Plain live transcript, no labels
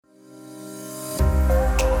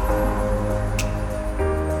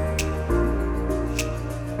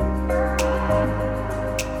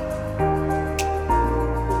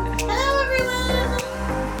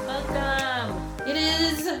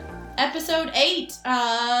8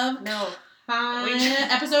 of... No.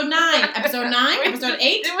 episode 9. Episode 9? Episode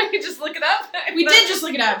 8? Didn't we just look it up? We did just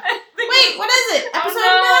look it up. Wait, what is it?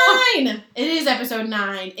 Episode 9! It is episode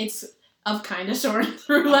 9. It's of Kinda Soaring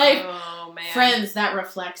Through Life. Oh, man. Friends, that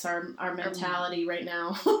reflects our mentality right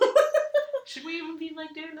now. Should we even be,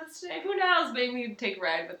 like, doing this today? Who knows? Maybe we'd take a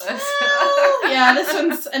ride with us. Yeah, this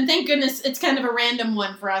one's... And thank goodness it's kind of a random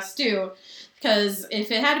one for us, too. Because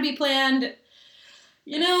if it had to be planned...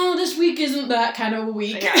 You know, this week isn't that kind of a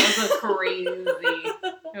week. Yeah, it was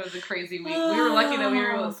a crazy week. We were lucky that we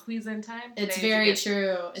were able to squeeze in time today. It's very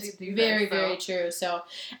true. It's very true. So,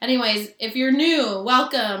 anyways, if you're new,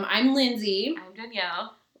 welcome. I'm Lindsay. I'm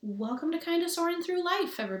Danielle. Welcome to Kinda Soaring Through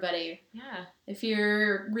Life, everybody. Yeah. If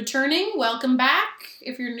you're returning, welcome back.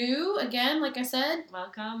 If you're new, again, like I said,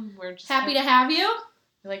 welcome. We're just happy to have you.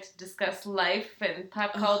 We like to discuss life and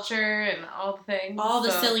pop culture and all the things. All the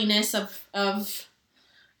silliness of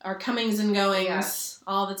our comings and goings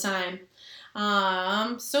all the time.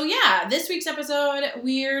 So yeah, this week's episode,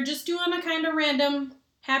 we're just doing a kind of random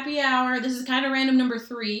happy hour. This is kind of random number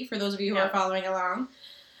 3 for those of you who are following along.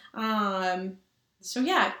 So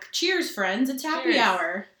yeah, cheers, friends. It's happy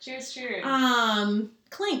hour. Cheers, cheers.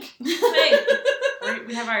 Clink. Clink.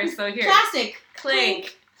 We have ours, so here. Classic.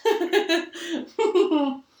 Clink.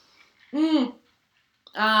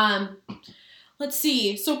 Let's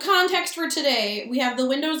see. So context for today, we have the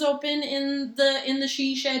windows open in the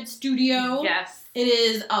She Shed studio. Yes. It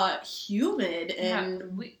is humid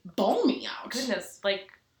and balmy out. Goodness, like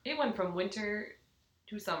it went from winter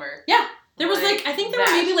to summer. Yeah. There was I think there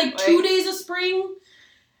were maybe 2 days of spring,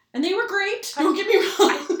 and they were great. Don't get me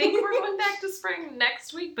wrong. I think we're going back to spring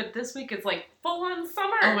next week, but this week it's like full on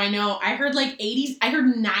summer. Oh, I know. I heard 80s. I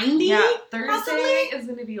heard 90. Yeah, Thursday possibly? is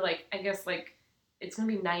going to be it's going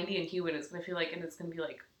to be 90 and humid. It's going to feel like, and it's going to be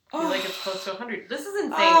like it's close to 100. This is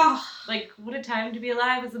insane. Oh. What a time to be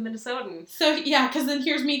alive as a Minnesotan. So, yeah, because then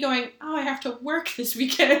here's me going, I have to work this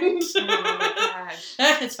weekend. Oh, my gosh.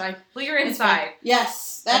 It's fine. Well, you're inside.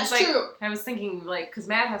 Yes, that's true. I was thinking, because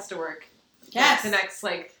Matt has to work. Yes. The next,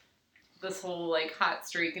 this whole, hot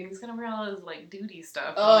streak, and he's going to wear all his, duty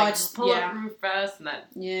stuff. Oh, and, just pull up roof vest and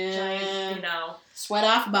that giant, sweat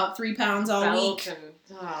off about 3 pounds all week. And,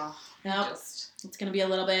 it's going to be a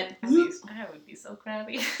little bit. I would be so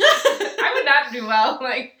crabby. I would not do well.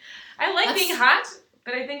 I like being hot,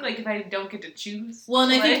 but I think, if I don't get to choose. Well,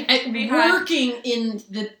 and I think working in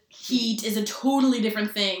the heat is a totally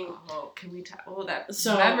different thing. Oh, can we talk? Oh,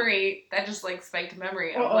 memory. That just, spiked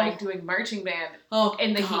memory of, doing marching band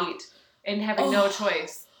in the heat and having no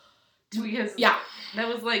choice. Because that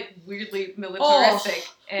was, weirdly militaristic.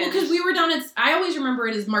 Well, because we were down at, I always remember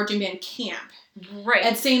it as marching band camp. Right.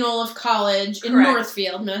 At St. Olaf College in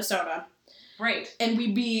Northfield, Minnesota. Right. And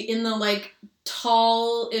we'd be in the,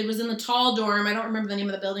 tall, it was in the tall dorm. I don't remember the name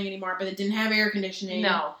of the building anymore, but it didn't have air conditioning.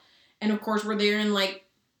 No. And, of course, we're there in, I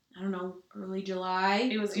don't know, early July.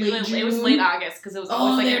 It was late August, because it was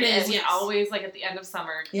always, always, at the end of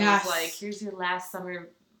summer. Yes. It was here's your last summer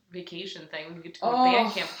vacation thing when you get to go to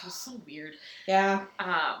band camp, which was so weird. Yeah.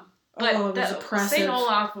 But it was oppressive. St.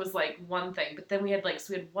 Olaf was one thing, but then we had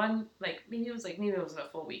so we had one maybe it wasn't a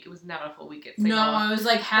full week. It was not a full week at St. Olaf. No, it was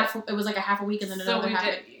half. It was a half a week and then another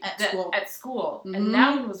half at school. At school, mm-hmm. And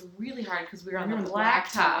that one was really hard because we were on the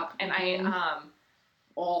blacktop, and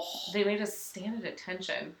they made us stand at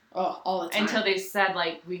attention. Oh, all the time until they said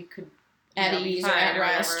we could at ease or at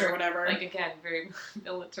rest or whatever. Again, very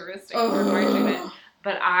militaristic for marching band.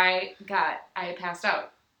 But I passed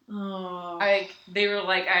out. Oh. They were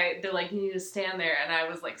they're you need to stand there, and I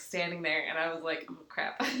was standing there, and I was oh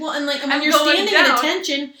crap. Well, and when you're standing at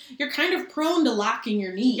attention, you're kind of prone to locking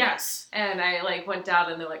your knees. Yes. And I went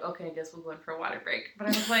down, and they're okay, I guess we'll go in for a water break. But I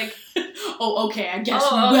was oh, okay, I guess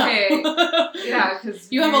we will. Okay. Yeah,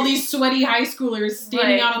 because you have all these sweaty high schoolers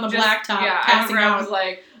standing out on the blacktop, passing out. I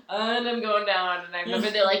was and I'm going down, and I remember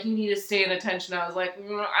they're you need to stay in attention. I was I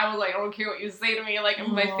don't care what you say to me. My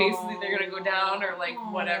face is either gonna go down or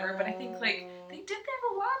whatever. But I think they did that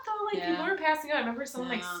a lot though. People were passing out. I remember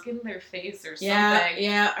someone skinned their face or something.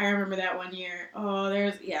 Yeah, I remember that one year. Oh,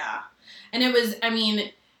 and it was.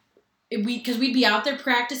 Because we'd be out there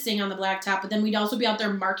practicing on the blacktop, but then we'd also be out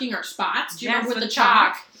there marking our spots. Do you remember with the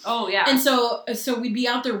chalk? Oh, yeah. And so we'd be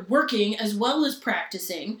out there working as well as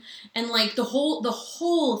practicing, and the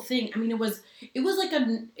whole thing. It was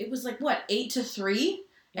 8 to 3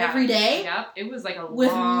 every day. Yep, it was a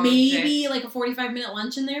with long maybe day. A 45-minute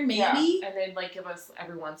lunch in there, maybe. Yeah. And they'd give us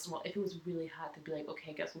every once in a while. If it was really hot, they'd be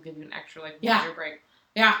okay, I guess we'll give you an extra water break.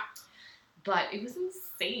 Yeah. But it was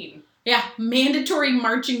insane. Yeah, mandatory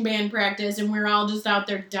marching band practice, and we're all just out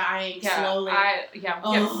there dying slowly. We get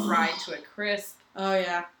fried to a crisp. Oh,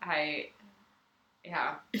 yeah.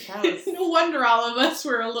 That was... No wonder all of us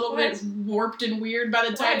were a little bit warped and weird by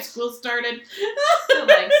the time school started.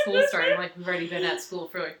 School started, we've already been at school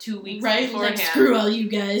for 2 weeks beforehand. Screw all you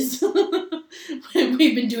guys.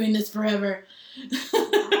 We've been doing this forever.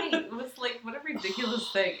 Right. It was what a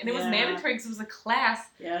ridiculous thing. And it was mandatory because it was a class.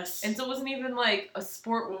 Yes. And so it wasn't even a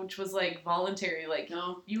sport which was voluntary.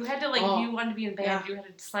 No. You had to if you wanted to be in band, you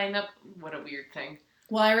had to sign up. What a weird thing.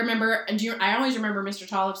 Well, I remember, I always remember Mr.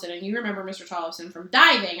 Tollefson, and you remember Mr. Tollefson from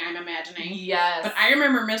diving, I'm imagining. Yes. But I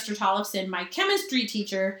remember Mr. Tollefson, my chemistry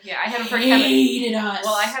teacher. Yeah, I had him for hated us.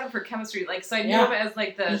 Well, I had him for chemistry, so I knew him as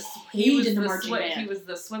he was the marching band. He was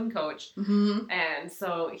the swim coach, and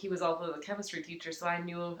so he was also the chemistry teacher. So I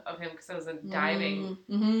knew of him because I was in diving,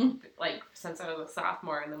 since I was a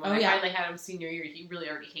sophomore, and then when I finally had him senior year, he really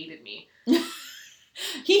already hated me.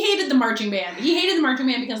 He hated the marching band. He hated the marching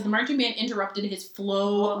band because the marching band interrupted his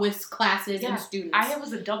flow with classes and students. I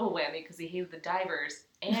was a double whammy because he hated the divers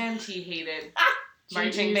and he hated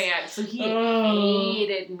marching band. So he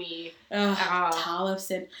hated me.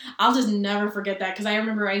 Tollefson. I'll just never forget that because I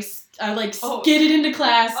remember I skidded into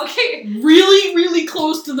class. Okay. Really, really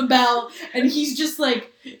close to the bell. And he's just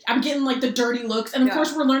I'm getting the dirty looks. And of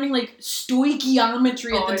course we're learning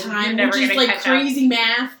stoichiometry at the time, which is crazy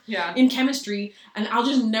math in chemistry. And I'll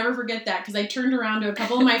just never forget that because I turned around to a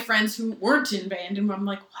couple of my friends who weren't in band and I'm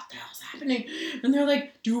like, what the hell's happening? And they're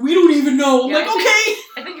like, dude, we don't even know. I'm okay.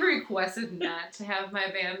 I think he requested not to have my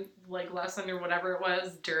band lesson or whatever it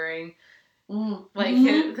was during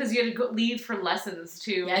because you had to leave for lessons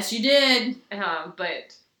too. Yes, you did.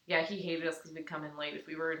 But yeah, he hated us because we'd come in late. If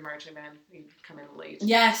we were in marching band, we'd come in late.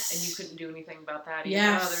 Yes. And you couldn't do anything about that.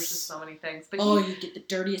 Yes. There's just so many things. But you get the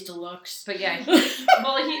dirtiest of looks. But yeah, he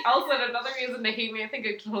also had another reason to hate me. I think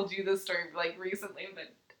I told you this story recently, but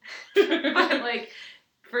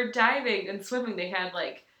for diving and swimming, they had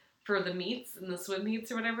for the meets and the swim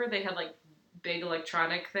meets or whatever, they had big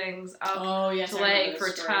electronic things up to for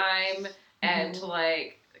time and to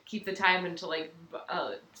keep the time and to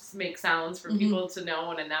make sounds for people to know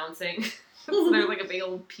when announcing. So there's a big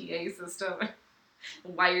old PA system,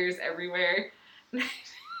 wires everywhere.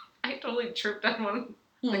 I totally tripped on one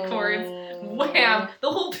of the cords. Wham! The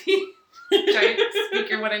whole giant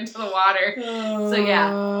speaker went into the water. So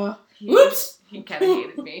yeah. Whoops! He kind of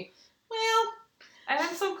hated me. Well, and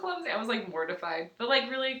I'm so clumsy. I was mortified. But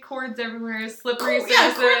really cords everywhere, slippery surfaces.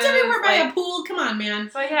 Yeah, cords everywhere by a pool. Come on, man.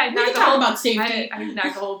 So yeah, we can talk about safety. I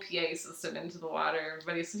knocked the whole PA system into the water.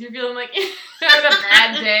 Everybody, so you're feeling having a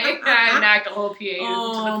bad day. I knocked the whole PA into the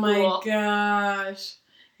pool. Oh my gosh.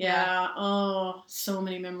 Yeah. Oh, so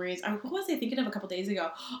many memories. What was I thinking of a couple days ago?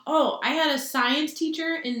 Oh, I had a science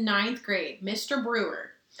teacher in 9th grade, Mr.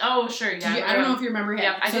 Brewer. Oh, sure. Yeah. I don't know if you remember him.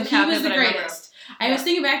 Yeah, I so he was the greatest. I was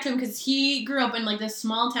thinking back to him because he grew up in this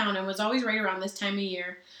small town and was always right around this time of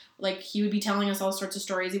year. He would be telling us all sorts of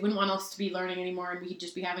stories. He wouldn't want us to be learning anymore and we'd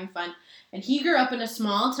just be having fun. And he grew up in a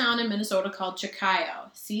small town in Minnesota called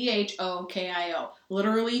Chokio. Chokio.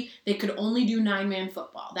 Literally, they could only do 9-man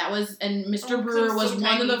football. And Mr. Brewer was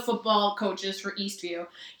one of the football coaches for Eastview.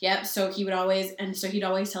 Yep, so he'd always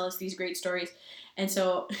tell us these great stories. And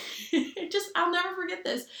so, I'll never forget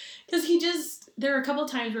this. Because there were a couple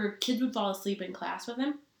of times where kids would fall asleep in class with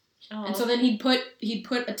him. Oh. And so then he'd put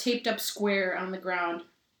a taped up square on the ground.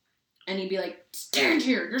 And he'd be like, stand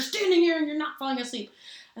here. You're standing here and you're not falling asleep.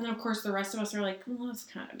 And then, of course, the rest of us are like, well, that's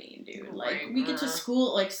kind of mean, dude. We get to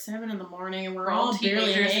school at 7 in the morning and we're all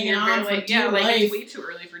barely hanging on for dear life. It's way too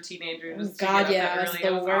early for teenagers. Oh, God, yeah, it's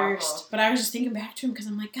the worst. Awful. But I was just thinking back to him because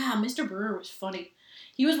I'm like, God, Mr. Brewer was funny.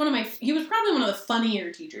 He was probably one of the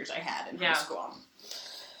funnier teachers I had in high school.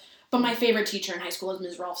 But my favorite teacher in high school was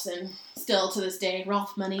Ms. Rolfson. Still to this day.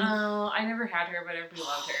 Rolf Money. Oh, I never had her, but everybody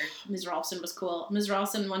loved her. Ms. Rolfson was cool. Ms.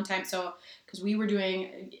 Rolfson one time, because we were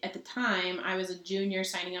doing, at the time, I was a junior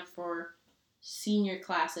signing up for senior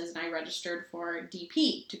classes, and I registered for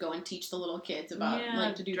DP to go and teach the little kids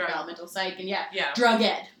about, to do developmental psych and, drug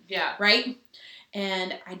ed. Yeah. Right?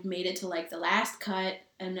 And I'd made it to, the last cut,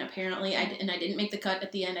 and apparently, I didn't make the cut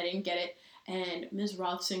at the end. I didn't get it. And Ms.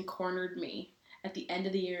 Rolfson cornered me at the end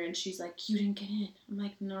of the year, and she's like, you didn't get in. I'm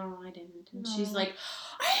like, no, I didn't. And she's like,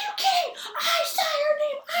 are you kidding? I saw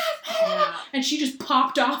your name. And she just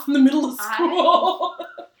popped off in the middle of school.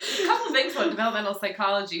 A couple the things about developmental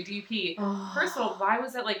psychology, DP. Oh. First of all, why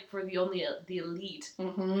was that like for the elite?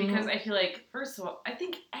 Mm-hmm. Because I feel like, first of all, I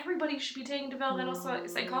think everybody should be taking developmental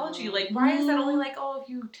psychology. Like, why is that only like, oh, if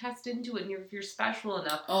you test into it and if you're special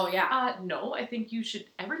enough? Oh, yeah. No, I think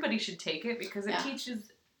everybody should take it because it Yeah.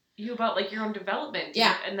 teaches you about like your own development,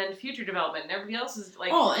 yeah, and then future development, and everybody else is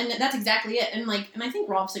like, oh, and that's exactly it, and I think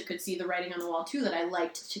Robson could see the writing on the wall too, that I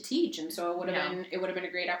liked to teach, and so it would have been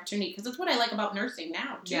a great opportunity, because that's what I like about nursing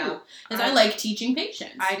now too, is I like teaching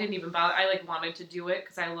patients. I didn't even bother. I like wanted to do it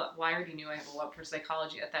because I already knew I had a love for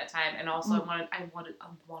psychology at that time, and also I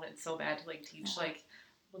wanted so bad to like teach like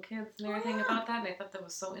little kids and everything about that, and I thought that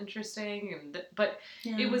was so interesting, but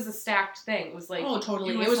it was a stacked thing. It was like, oh,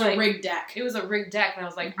 totally, it was like, a rigged deck. It was a rigged deck, and I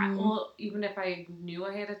was like, well, even if I knew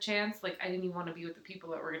I had a chance, like I didn't even want to be with the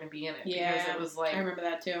people that were going to be in it, because it was like, I remember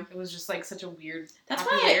that too. It was just like such a weird. That's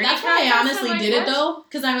why I honestly did it though,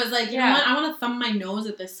 because I was like, you know what, I want to thumb my nose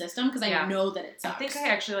at this system because I know that it sucks. I think I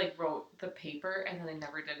actually like wrote the paper and then I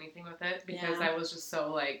never did anything with it because I was just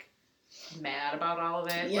so like mad about all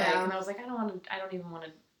of it. Yeah. Like, and I was like, I don't even want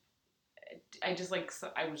to. I just like,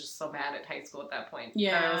 I was just so mad at high school at that point.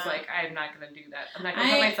 Yeah. I was like, I'm not going to do that. I'm not going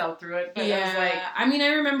to put myself through it. But I was like. I mean, I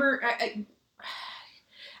remember,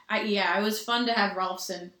 it was fun to have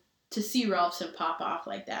to see Rolfson pop off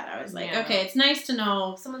like that. I was like, okay, it's nice to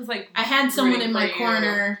know. Someone's like, I had someone in my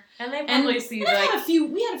corner. And they probably see like.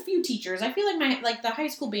 We had a few teachers. I feel like the high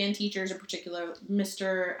school band teachers in particular,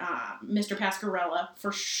 Mr. Pascarella,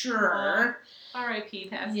 for sure. R.I.P.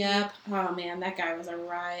 Pasky. Yep. Oh man, that guy was a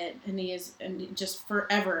riot, and he is, and just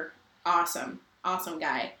forever awesome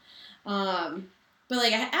guy. But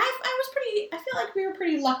like I feel like we were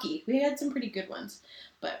pretty lucky. We had some pretty good ones,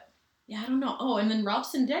 but yeah, I don't know. Oh, and then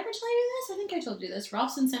Rolfson, did I ever tell you this? I think I told you this.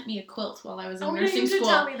 Rolfson sent me a quilt while I was in nursing school.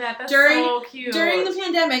 Tell me that. That's so cute. During the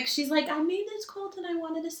pandemic, she's like, I made this quilt and I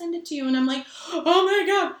wanted to send it to you, and I'm like, oh my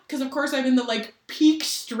god, because of course I'm in the like peak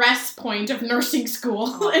stress point of nursing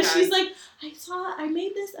school, and she's like, I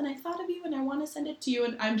made this and I thought of you and I want to send it to you,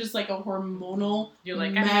 and I'm just like a hormonal You're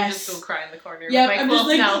like, mess. I'm gonna just go cry in the corner. Yeah, with my I'm just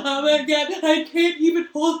like, now. oh my god, I can't even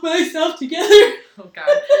hold myself together. Oh god,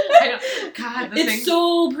 I don't. God, it's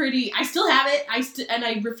so pretty. I still have it. And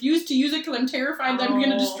I refuse to use it because I'm terrified that I'm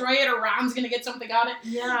gonna destroy it or Ron's gonna get something on it.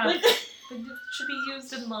 Yeah. Like, it should be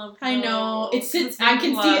used in love. I know. It sits. I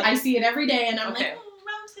can see it. I see it every day, and I'm like, oh,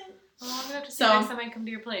 Robson. Well, I'm gonna have to see next time I come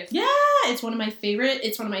to your place. Yeah, it's one of my favorite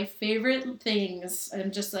things.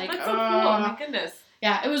 I'm just like, that's so cool. Oh my goodness.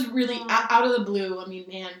 Yeah, it was really out of the blue. I mean,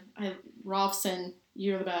 man, Rolfson,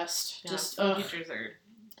 you're the best. Yeah, just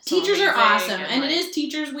teachers are awesome, and it is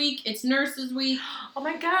Teachers Week. It's Nurses Week. Oh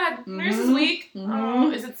my god, Nurses Week. Mm-hmm. Oh,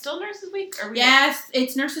 is it still Nurses Week? Yes,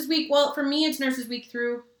 it's Nurses Week. Well, for me, it's Nurses Week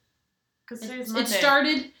through. Because today's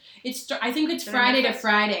Monday. I think it's Friday to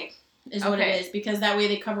Friday is what it is, because that way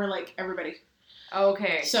they cover like everybody.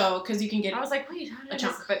 Okay. So, because you can get. I was like, wait, how did I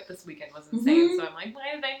miss? But this weekend was insane, so I'm like,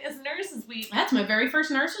 why did I miss Nurses Week? That's my very first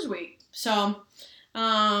Nurses Week. So,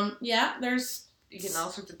 yeah, there's. You getting all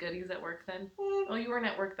sorts of goodies at work then? Oh, you weren't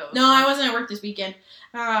at work though. No, I wasn't at work this weekend.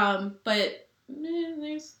 But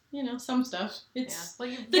there's some stuff. It's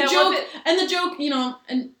the joke,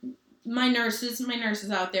 and my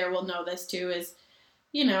nurses out there will know this too. Is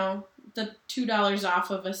the $2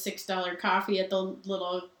 off of a $6 coffee at the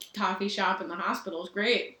little coffee shop in the hospital is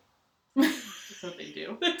great. That's what they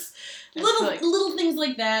do. It's little things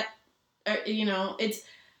like that.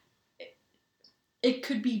 It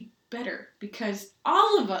could be better because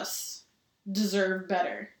all of us deserve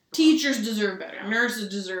better. Teachers deserve better. Nurses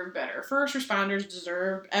deserve better. First responders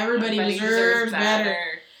deserve. Everybody deserves better.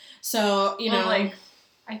 So I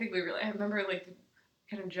think I remember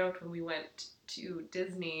kind of joked when we went to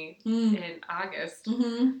Disney in August,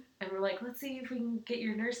 and we're like, let's see if we can get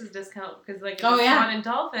your nurses discount because Swan and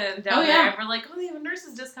Dolphin down there. And we're like, they have a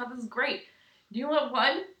nurses discount. This is great. Do you know what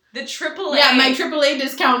won? The AAA. Yeah, my AAA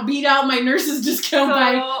discount beat out my nurses discount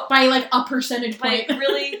by like a percentage point. Like,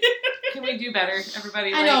 really? Can we do better,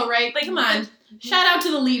 everybody? I know, right? Come on. Shout out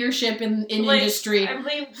to the leadership in industry. I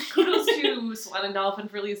mean, kudos to Swan and Dolphin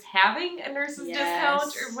for at least having a nurses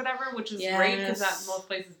discount or whatever, which is great because most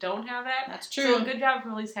places don't have that. That's true. So good job for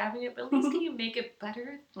at least having it, but at least can you make it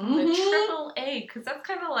better than the AAA? Because that's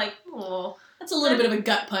kind of like, that's a little bit of a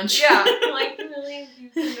gut punch. Yeah, like, really? You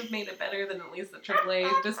couldn't have made it better than at least the AAA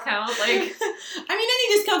discount? Like, I mean,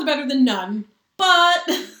 any discount's better than none, but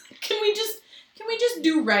can we just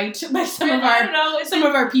do right by some of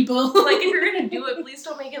our people? Like, if you're gonna do it, please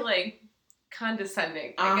don't make it like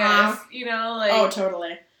condescending. I guess Oh,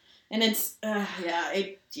 totally. And it's I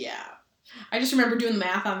just remember doing the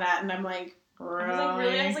math on that, and I'm like, I was like,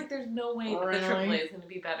 really? I was like, there's no way that the AAA is going to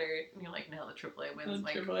be better. And you're like, no, the AAA wins. The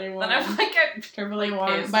like, AAA won. Then I'm like, AAA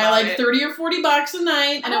won by like $30 or $40 a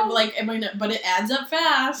night, and I'm like, but it adds up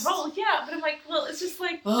fast. Well, yeah, but I'm like, well, it's just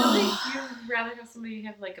like, really, you'd rather have somebody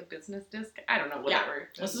have like a business disc? I don't know, whatever.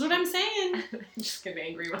 Yeah. This is what I'm saying. I'm just getting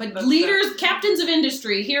angry about But that leaders, stuff. captains of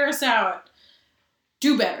industry, hear us out.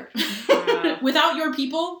 Do better. Without your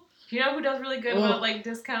people. You know who does really good about like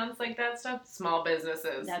discounts like that stuff? Small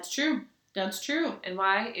businesses. That's true. That's true. And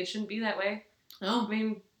why? It shouldn't be that way. No. I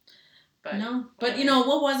mean, but no. But you know,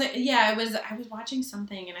 what was it? Yeah, I was watching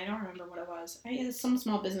something and I don't remember what it was. It was some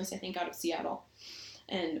small business, I think, out of Seattle.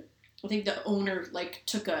 And I think the owner like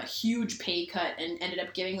took a huge pay cut and ended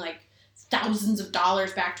up giving like thousands of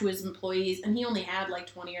dollars back to his employees, and he only had like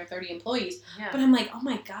 20 or 30 employees. Yeah. But I'm like, oh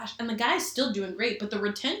my gosh. And the guy's still doing great, but the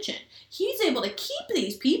retention, he's able to keep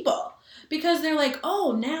these people because they're like,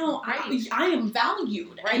 oh, now I am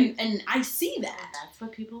valued, and I see that. And that's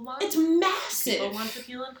what people want. It's massive. People want to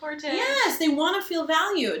feel important. Yes, they want to feel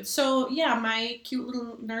valued. So yeah, my cute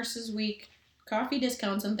little Nurses Week coffee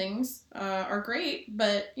discounts and things are great,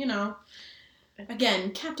 but you know,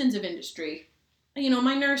 again, captains of industry. You know,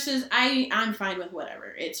 my nurses, I'm fine with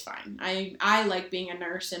whatever. It's fine. I like being a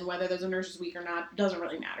nurse, and whether there's a Nurses Week or not doesn't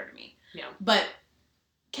really matter to me. Yeah. But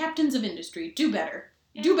captains of industry, do better.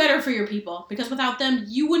 Yeah. Do better for your people, because without them,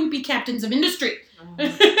 you wouldn't be captains of industry. You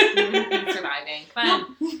wouldn't be surviving. But,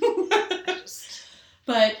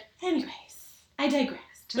 but anyways, I digress.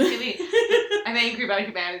 Just kidding. I'm angry about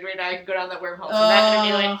humanity right now. I can go down that wormhole. So that gonna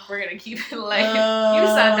be like, we're gonna keep it like you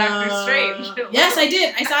saw Doctor Strange. Yes, I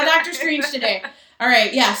did. I saw Doctor Strange today. All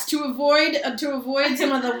right. Yes, to avoid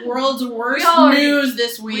some of the world's worst news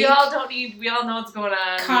this week. We all know what's going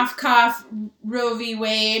on. Cough, cough. Roe v.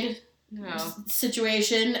 Wade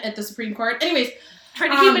situation at the Supreme Court. Anyways. Try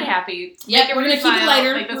to keep it happy. Yep, we're going to keep it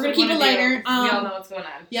lighter. Like, we're going to keep it lighter. We all know what's going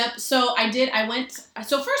on. Yep, so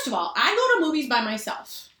so first of all, I go to movies by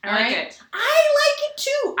myself. I like it. I like it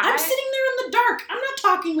too. I'm sitting there in the dark. I'm not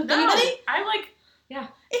talking with anybody. Yeah.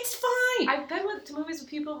 It's fine. I've been to movies with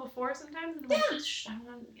people before sometimes, and I'm like, I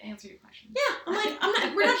want to answer your question. Yeah,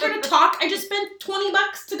 we're not here to talk. I just spent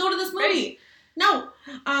 $20 to go to this movie. Right. No.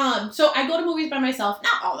 So I go to movies by myself,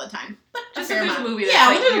 not all the time, but just a fair movie.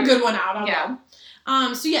 Yeah, when there's a good one out, I'll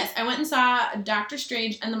go. So yes, I went and saw Doctor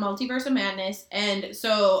Strange and the Multiverse of Madness, and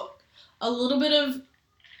so a little bit of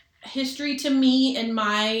history to me and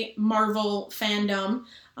my Marvel fandom.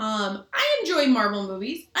 I enjoy Marvel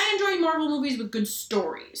movies. I enjoy Marvel movies with good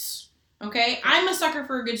stories. Okay? I'm a sucker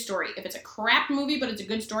for a good story. If it's a crap movie but it's a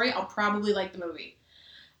good story, I'll probably like the movie.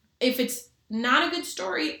 If it's not a good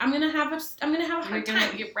story, I'm gonna have a hard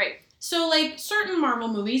time. Right. So like certain Marvel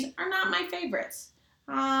movies are not my favorites.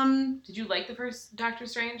 Did you like the first Doctor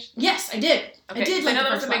Strange? Yes, I did. Okay. I did like I know the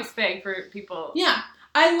that first was a big thing for people. Yeah.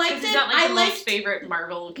 I liked it. He's not like the most favorite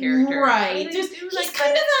Marvel character. Right. He's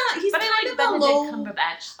kind of a low.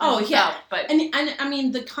 Cumberbatch. Oh yeah. But and I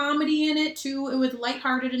mean the comedy in it too. It was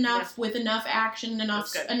lighthearted enough with enough action,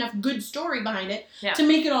 enough good story behind it to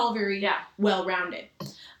make it all very well rounded.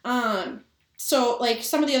 So like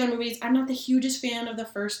some of the other movies, I'm not the hugest fan of the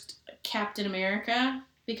first Captain America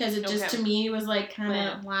because it just to me was like kind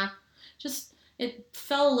of blah. Just it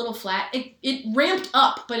fell a little flat. It ramped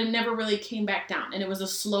up, but it never really came back down, and it was a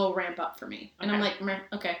slow ramp up for me. And I'm like, meh,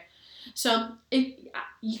 okay. So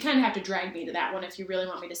you kind of have to drag me to that one if you really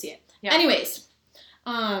want me to see it. Yeah. Anyways,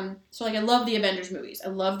 so like I love the Avengers movies. I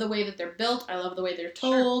love the way that they're built. I love the way they're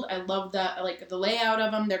told. Sure. I love the layout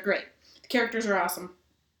of them. They're great. The characters are awesome.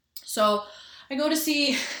 So I go to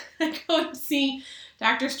see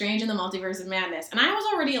Doctor Strange and the Multiverse of Madness, and I was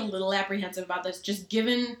already a little apprehensive about this, just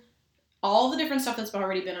given all the different stuff that's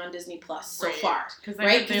already been on Disney Plus so far,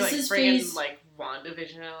 right? Because this is phase like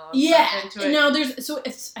WandaVision. Yeah, no,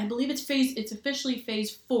 I believe it's officially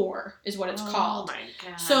phase 4 is what it's called. Oh my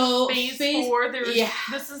gosh. So phase 4.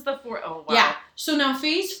 This is the 4. Oh wow. Yeah. So now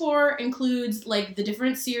phase 4 includes like the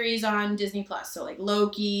different series on Disney Plus. So like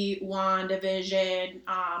Loki, WandaVision,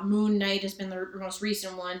 Moon Knight has been the most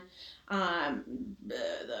recent one. The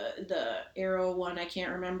Arrow one I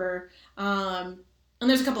can't remember. And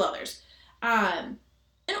there's a couple others. And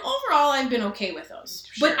overall, I've been okay with those.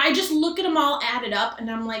 Sure. But I just look at them all added up, and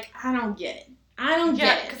I'm like, I don't get it. Get it.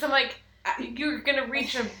 Yeah, because I'm like, you're going to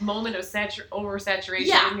reach a moment of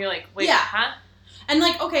oversaturation, and you're like, wait, huh? And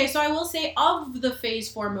like, okay, so I will say, of the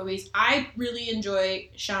Phase 4 movies, I really enjoy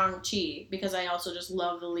Shang-Chi, because I also just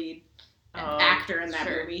love the lead actor in that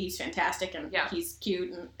movie. He's fantastic, and he's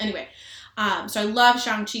cute, and anyway. So I love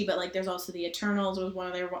Shang-Chi, but like there's also the Eternals was one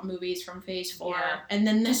of their movies from Phase 4, and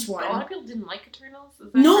then this one. A lot of people didn't like Eternals.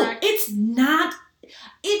 Is that correct? It's not.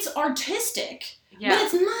 It's artistic, but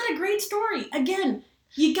it's not a great story. Again,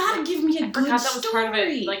 you gotta give me a good story. I forgot that was part of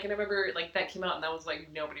it. Like, I remember, like, that came out and that was, like,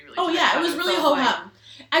 nobody really it was really ho-hum.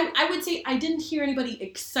 I would say I didn't hear anybody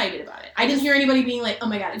excited about it. I didn't hear anybody being like, oh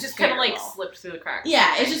my god, it's just kind of, like, slipped through the cracks.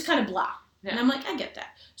 Yeah, it's just kind of blah. Yeah. And I'm like, I get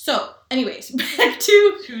that. So, anyways, back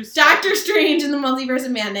to Doctor Strange and the Multiverse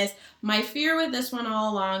of Madness. My fear with this one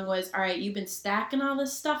all along was, all right, you've been stacking all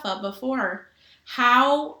this stuff up before.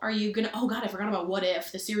 How are you gonna? Oh God, I forgot about What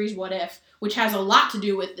If, the series What If, which has a lot to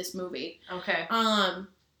do with this movie. Okay.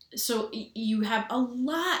 So you have a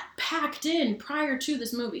lot packed in prior to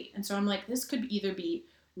this movie, and so I'm like, this could either be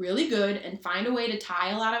really good and find a way to tie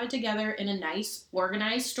a lot of it together in a nice,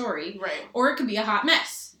 organized story, right? Or it could be a hot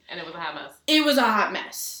mess. And it was a hot mess. It was a hot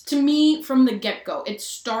mess. To me, from the get-go. It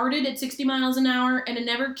started at 60 miles an hour, and it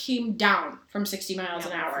never came down from 60 miles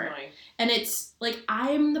an hour. Annoying. And it's, like,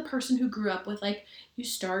 I'm the person who grew up with, like, you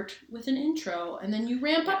start with an intro, and then you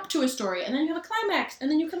ramp up to a story, and then you have a climax,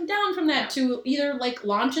 and then you come down from that to either, like,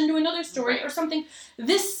 launch into another story or something.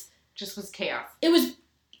 This just was chaos. It was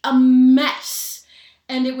a mess.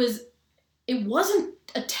 And it wasn't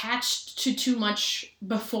attached to too much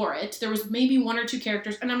before it. There was maybe one or two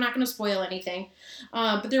characters, and I'm not going to spoil anything,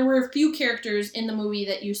 but there were a few characters in the movie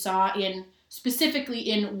that you saw specifically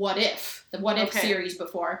in What If, the What If series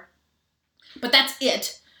before. But that's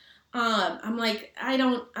it. I'm like, I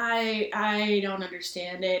don't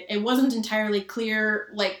understand it. It wasn't entirely clear,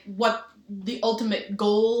 like, what the ultimate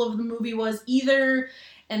goal of the movie was either.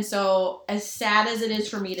 And so, as sad as it is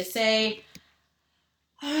for me to say,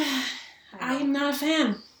 I'm not a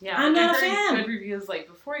fan. Yeah, I'm not a fan. Good reviews like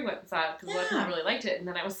before you went and saw it because a lot of people really liked it, and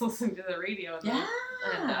then I was listening to the radio.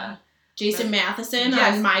 And Jason Matheson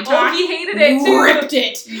on My Talk. Oh, he hated it too. Ripped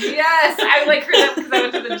it. Yes, I like heard that because I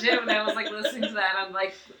went to the gym and I was like listening to that. And I'm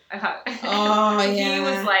like, oh yeah. He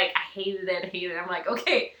was like, I hated it. I'm like,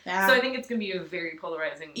 okay. Yeah. So I think it's gonna be a very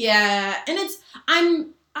polarizing. Yeah, and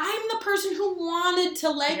I'm the person who wanted to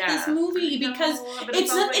like this movie because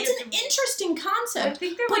it's an interesting concept. I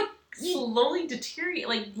think they're like slowly deteriorate,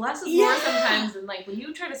 like less is more sometimes, and like when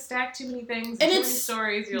you try to stack too many things and too many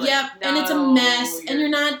stories, you're like, no, and it's a mess,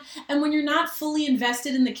 and when you're not fully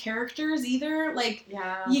invested in the characters either, like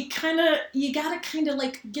you gotta kind of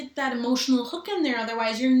like get that emotional hook in there,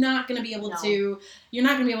 otherwise you're not gonna be able to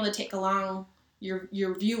take along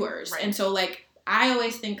your viewers, and so like. I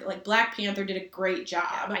always think like Black Panther did a great job.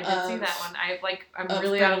 Yeah, I did see that one. I'm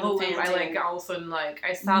really out of the loop. I like all of a sudden like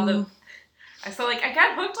I saw like I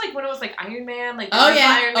got hooked like when it was like Iron Man, like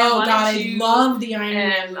Iron Man 1 God, and 2, I love the Iron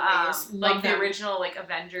Man movies. Like the original like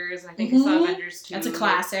Avengers, and I think I saw Avengers 2. That's a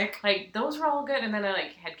classic. Like those were all good, and then I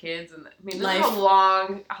like had kids, and I mean this is how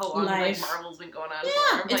long like Marvel's been going on.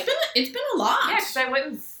 Yeah, for. It's been a lot. Yeah, because I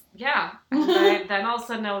went and then all of a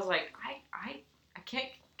sudden I was like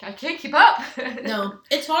I can't keep up. No,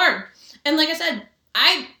 it's hard. And like I said,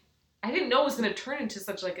 I didn't know it was going to turn into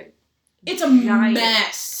such like a It's a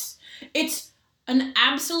mess. It's an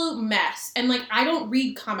absolute mess. And like I don't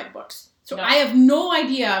read comic books. So I have no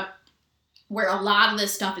idea where a lot of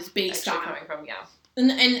this stuff is based on. Coming from,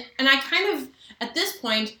 And I kind of at this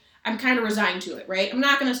point I'm kind of resigned to it, right? I'm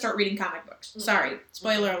not going to start reading comic books. Sorry.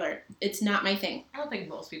 Spoiler alert. It's not my thing. I don't think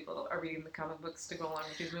most people are reading the comic books to go along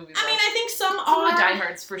with these movies. I mean, I think some are. The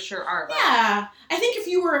diehards for sure are. Yeah. I think if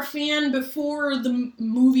you were a fan before the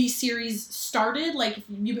movie series started, like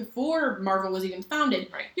before Marvel was even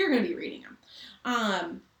founded, you're going to be reading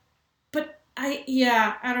them. But I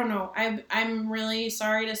don't know. I'm really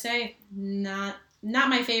sorry to say, not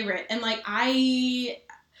my favorite. And like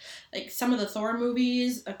some of the Thor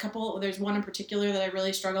movies, there's one in particular that I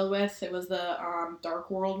really struggled with. It was the Dark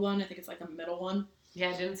World one. I think it's like the middle one.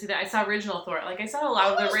 Yeah, I didn't see that. I saw original Thor. Like I saw a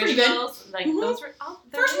lot of the originals. Like those were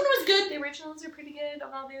first one was good. The originals are pretty good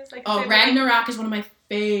on all these. Like Ragnarok is one of my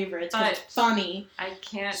favorites. But it's funny. I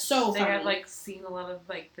can't funny. I've like seen a lot of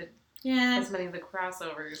like as many of the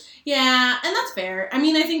crossovers. Yeah, and that's fair. I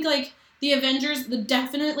mean, I think like the Avengers,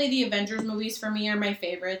 definitely the Avengers movies for me are my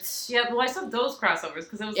favorites. Yeah, well, I saw those crossovers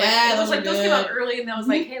because it was like those came out early, and I was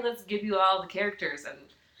like, hey, let's give you all the characters, and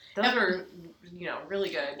those were, really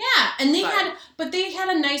good. Yeah, and they had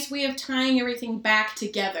a nice way of tying everything back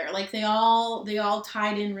together. Like they all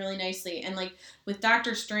tied in really nicely, and like with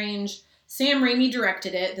Doctor Strange, Sam Raimi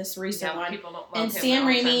directed it, this recent one, people don't love and him Sam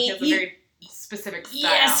Raimi, he has a very specific style.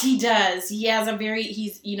 Yes, he does. He has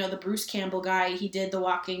he's the Bruce Campbell guy. He did The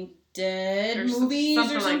Walking Dead movies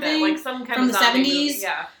or something like that. Like some kind from of the 70s. Movie.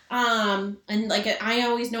 Yeah. And like I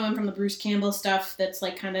always know him from the Bruce Campbell stuff that's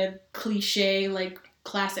like kind of cliche, like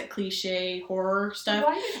classic cliche horror stuff.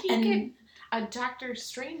 Why did he get a Doctor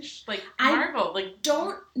Strange like Marvel? Like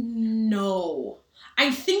don't know.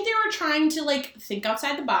 I think they were trying to, like, think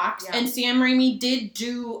outside the box, Yeah. and Sam Raimi did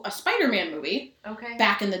do a Spider-Man movie Okay.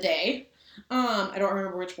 back in the day. I don't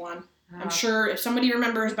remember which one. I'm sure if somebody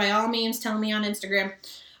remembers, by all means, tell me on Instagram.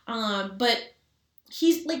 But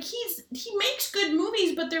he makes good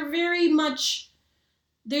movies, but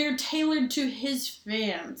they're tailored to his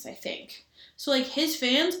fans, I think. So, like, his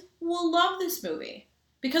fans will love this movie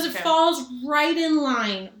because it falls right in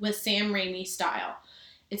line with Sam Raimi's style.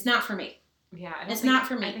 It's not for me. Yeah, it's not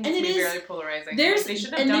for me. I think and it's very polarizing. They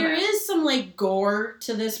shouldn't have done there that. is some, like, gore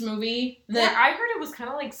to this movie. That I heard it was kind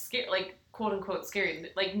of like scary, like, quote unquote scary,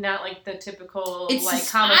 like not like the typical it's like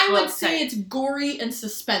comic book. I would say it's gory and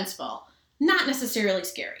suspenseful, not necessarily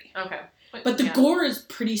scary. Okay, but the gore is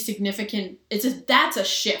pretty significant. That's a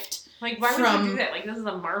shift. Like, why would you do that? Like, this is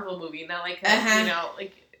a Marvel movie, not like a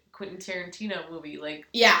like Quentin Tarantino movie. Like,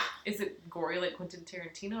 is it gory like Quentin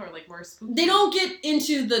Tarantino or like more spooky? They don't get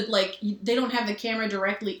into the they don't have the camera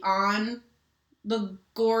directly on the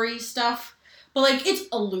gory stuff. But, like, it's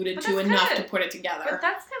alluded to enough to put it together. But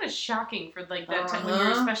that's kind of shocking for, like, that time,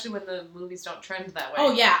 especially when the movies don't trend that way.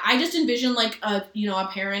 Oh, yeah. I just envision, like, a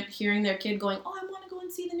parent hearing their kid going, oh, I want to go and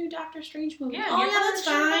see the new Doctor Strange movie. Yeah, that's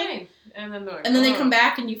fine. And then they're like, they come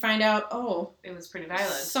back and you find out, it was pretty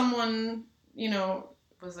violent. Someone,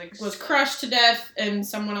 was crushed to death and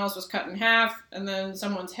someone else was cut in half and then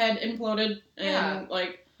someone's head imploded and,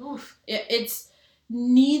 oof. It's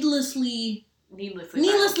needlessly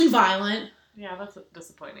violent. Yeah, that's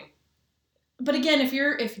disappointing. But again, if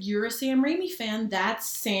you're a Sam Raimi fan, that's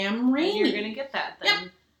Sam Raimi. You're gonna get that then.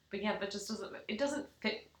 Yep. But yeah, that just doesn't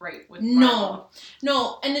fit right with Marvel.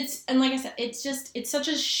 No, and like I said, it's such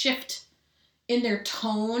a shift in their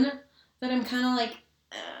tone that I'm kind of like,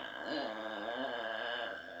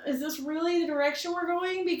 is this really the direction we're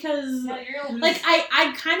going? Because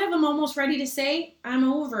I kind of am almost ready to say I'm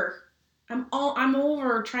over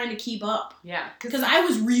trying to keep up. Yeah, because I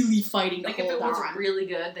was really fighting. Like, if it was really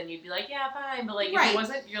good, then you'd be like, yeah, fine. But like, if it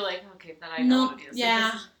wasn't, you're like, okay, then I know what it is.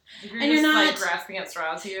 Yeah, if you're not like grasping at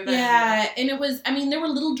straws here. Then and it was. I mean, there were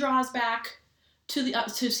little draws back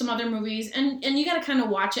to some other movies, and you got to kind of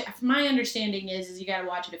watch it. My understanding is you got to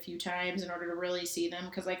watch it a few times in order to really see them.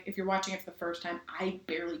 Because like, if you're watching it for the first time, I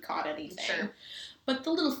barely caught anything. Sure. But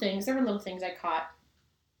there were little things I caught.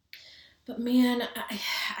 But man,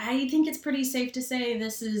 I think it's pretty safe to say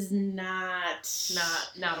this is not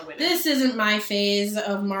a winner. This isn't my phase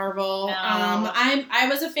of Marvel. No. I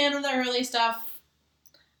was a fan of the early stuff.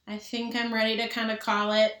 I think I'm ready to kind of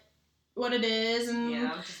call it what it is and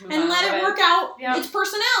let it work out its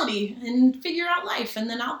personality and figure out life, and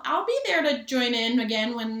then I'll be there to join in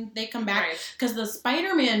again when they come back, because the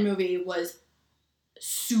Spider-Man movie was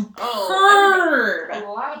superb. A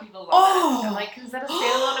lot of people love that. Like, is that a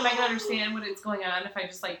standalone? Am I gonna understand what it's going on if I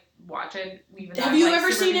just like watch it? Have you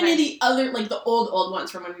ever seen any of the other, like, the old ones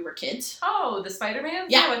from when we were kids? Oh, the Spider-Man?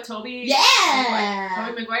 Yeah, with Tobey. Yeah,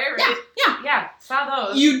 Tobey Maguire. Right? Yeah. Saw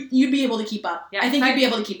those. You'd be able to keep up. Yeah, I think you'd be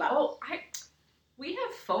able to keep up. Oh, we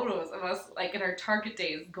have photos of us like in our Target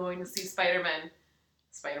days going to see Spider-Man.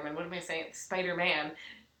 What am I saying? Spider-Man.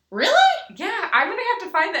 Really? Yeah, I'm gonna have to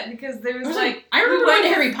find that because there was like I remember going to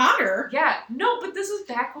Harry Potter. Yeah, no, but this was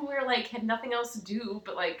back when we were like had nothing else to do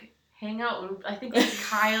but like hang out. I think like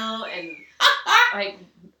Kyle and like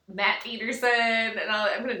Matt Peterson and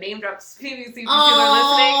I'm gonna name drop maybe see people are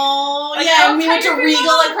listening. Oh like, yeah, we went to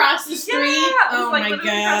Regal across the street. Yeah, oh like, my gosh,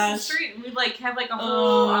 across the street, and we'd like have like a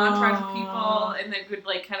whole entourage of people, and they would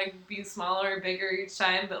like kind of be smaller or bigger each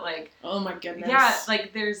time, but like oh my goodness, yeah,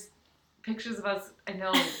 like there's pictures of us, I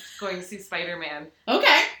know, going to see Spider-Man.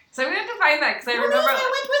 Okay. So I'm going to have to find that, because I remember... I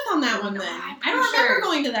went with on that one, then. I don't remember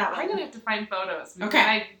going to that one. I'm going to have to find photos.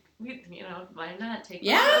 Okay. Why not take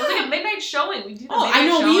Yeah. It was like a midnight showing. We do the I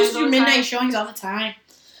know, we used to do midnight showings all the time.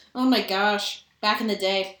 Oh my gosh. Back in the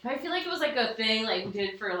day. I feel like it was like a thing like we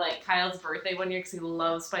did for like Kyle's birthday one year because he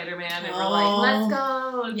loves Spider-Man, and we're like, let's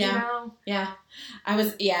go, you know? Yeah.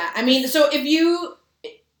 I mean, so if you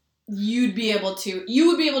would be able to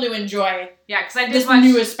enjoy because I did this watch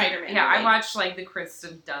newest Spider-Man. Yeah, movie. I watched like the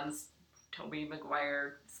Kristen Dunst, Tobey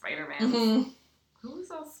Maguire Spider-Man. Mm-hmm. Who was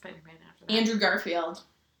else Spider-Man after that? Andrew Garfield.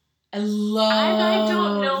 I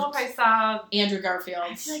don't know if I saw Andrew Garfield.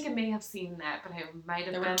 I feel like I may have seen that, but I might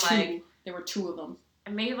have there were two of them.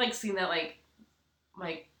 I may have like seen that like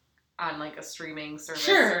on like a streaming service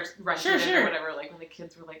or rented it or whatever, like when the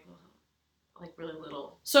kids were like really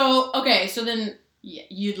little. So then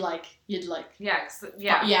you'd like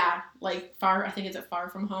like Far. I think it's Far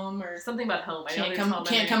From Home or something about home. Can't come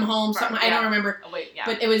home. Something I don't remember. Oh wait, yeah.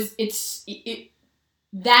 But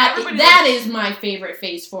that is my favorite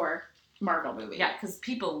Phase 4 Marvel movie. Yeah, because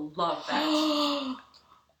people love that.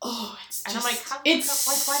 Oh, it's just, and I'm like, why do it's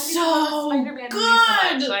people love Spider-Man movie so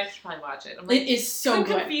much? So I should probably watch it. I'm like, it is so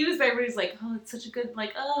good. I'm confused. Everybody's like, oh, it's such a good,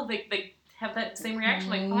 like, oh, they have that same reaction.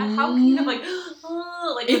 Like, how can you have, like,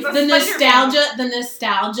 oh, like, it's the nostalgia. The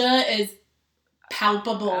nostalgia is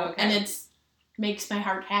palpable, and it's makes my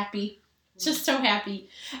heart happy. It's just so happy.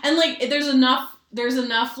 And, like, there's enough,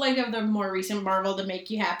 like, of the more recent Marvel to make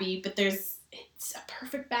you happy, but it's a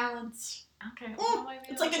perfect balance. Okay. Well,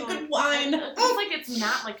 it's like a good wine. It feels like it's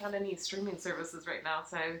not, like, on any streaming services right now,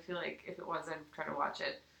 so I feel like if it was, I'd try to watch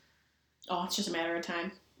it. Oh, it's just a matter of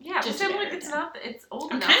time. Yeah, just I'm like, it's not, it's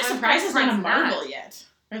old enough. I'm kind of surprised it's not on Marvel yet.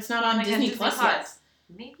 Or it's not on like Disney Plus yet.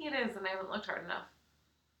 Maybe it is, and I haven't looked hard enough.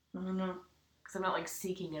 I don't know. Because I'm not, like,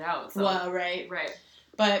 seeking it out. So. Well, right.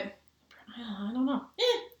 But I don't know.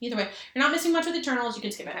 Either way. You're not missing much with Eternals. You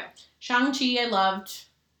can skip it. Shang-Chi I loved.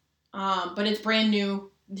 But it's brand new.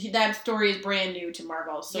 That story is brand new to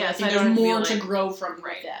Marvel. So I think there's more to grow from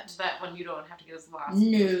with that. That one you don't have to get as lost.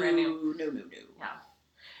 No. Brand new.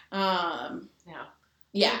 No.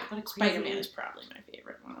 Yeah. Spider-Man is probably my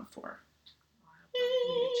favorite one of 4. I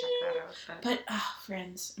need to check that out. But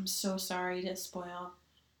friends, I'm so sorry to spoil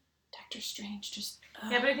Doctor Strange. Just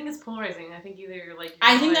yeah, but I think it's polarizing. I think either you're like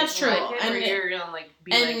I think that's true, or you're gonna like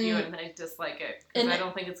be like you and I dislike it because I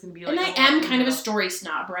don't think it's gonna be like. And I am kind of a story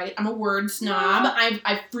snob, right? I'm a word snob.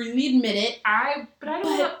 I freely admit it. I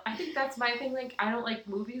don't. I think that's my thing. Like I don't like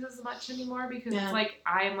movies as much anymore because it's like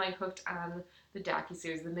I am like hooked on the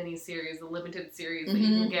docuseries, the mini-series, the limited series that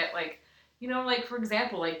you can get like. You know, like, for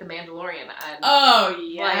example, like, The Mandalorian on,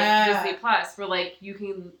 like, Disney Plus, where, like, you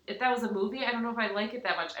can, if that was a movie, I don't know if I'd like it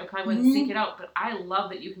that much. I probably wouldn't seek it out, but I love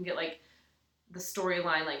that you can get, like, the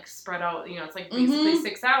storyline, like, spread out, you know, it's, like, basically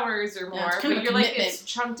 6 hours or more, but you're, like, it's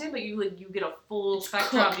chunked in, but you get a full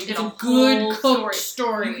spectrum, you get a good cooked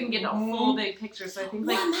story. You can get a full big picture, so I think,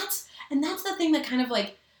 like... Well, and that's the thing that kind of,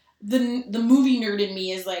 like, the movie nerd in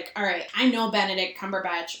me is, like, all right, I know Benedict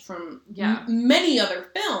Cumberbatch from many other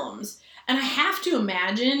films, and I have to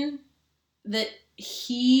imagine that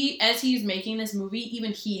as he's making this movie,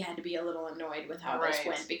 even he had to be a little annoyed with how this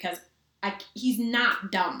went because he's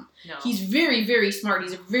not dumb. No. He's very, very smart.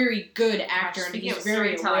 He's a very good actor, and he's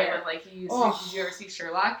very aware. Like, did you ever see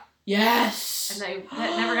Sherlock? Yes. And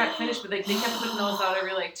that never got finished, but like they kept putting those out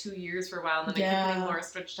every like 2 years for a while, and then they kept getting more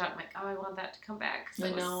stretched out. I'm like, oh, I want that to come back.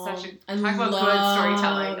 I know. Talk about good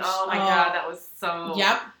storytelling. Oh my god, that was so.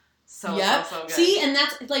 Yep. So good. See, and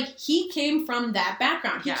that's, like, he came from that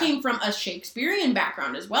background. He came from a Shakespearean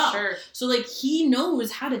background as well. Sure. So, like, he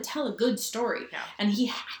knows how to tell a good story. Yeah. And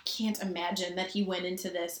I can't imagine that he went into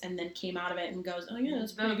this and then came out of it and goes, oh, yeah,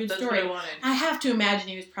 that's a pretty good story. What I wanted. I have to imagine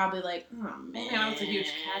he was probably like, oh, man. Yeah, it's a huge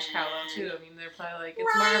cash cow, though, too. I mean, they're probably like,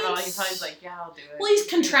 it's Marvel. He's probably like, yeah, I'll do it. Well, he's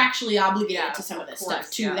contractually obligated to some of this stuff,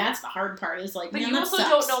 too. Yeah. That's the hard part. Is like, but you also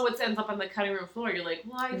don't know what ends up on the cutting room floor. You're like,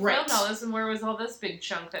 well, I filmed all this, and where was all this big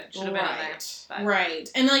chunk that should have been in there? But. Right.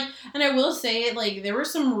 And I will say, like, there were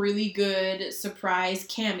some really good surprise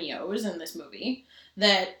cameos in this movie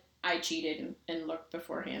that I cheated and looked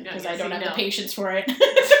beforehand because I don't have the patience for it.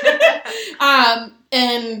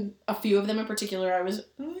 And a few of them in particular I was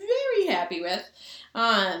very happy with.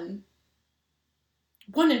 One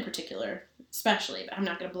in particular, especially, but I'm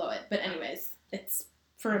not going to blow it. But anyways, it's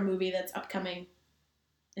for a movie that's upcoming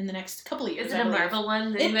in the next couple of years. Is it a Marvel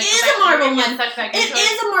one? It is a Marvel one. It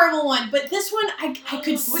is a Marvel one, but this one I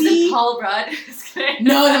could see. Was it Paul Rudd?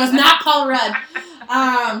 No, that was not Paul Rudd.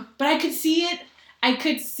 But I could see it. I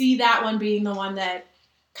could see that one being the one that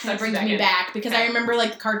kind of brings me back because I remember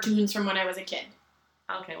like the cartoons from when I was a kid.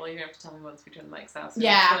 Okay, well, you're going to have to tell me once we turn the mics off. So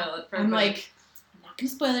I'm like, I'm not going to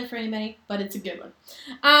spoil it for anybody, but it's a good one.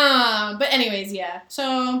 But anyways, yeah.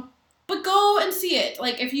 So, but go and see it.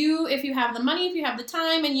 Like, if you have the money, if you have the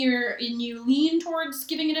time, and you lean towards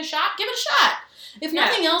giving it a shot, give it a shot. If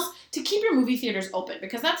nothing else, to keep your movie theaters open,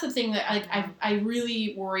 because that's the thing that I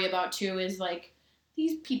really worry about too. Is like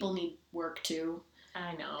these people need work too.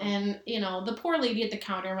 I know. And, the poor lady at the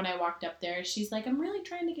counter when I walked up there, she's like, I'm really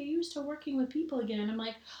trying to get used to working with people again. I'm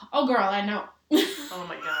like, oh, girl, I know. Oh,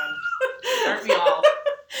 my God. Aren't we all?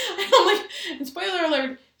 I'm like, and spoiler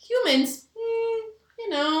alert, humans,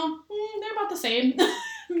 they're about the same.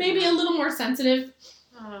 Maybe a little more sensitive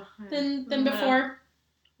than before.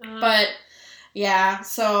 But... yeah,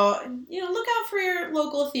 so, look out for your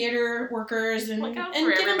local theater workers and give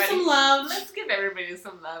them some love. Let's give everybody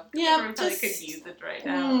some love. Yeah, everybody could use it right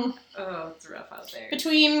now. Oh, it's rough out there.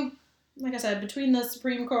 Between the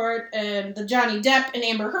Supreme Court and the Johnny Depp and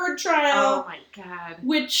Amber Heard trial. Oh, my God.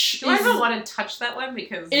 Which I don't want to touch that one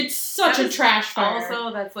because... it's such a trash fire.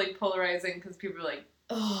 Also, that's, like, polarizing because people are like,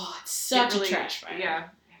 Oh, it's such a trash fire. Yeah.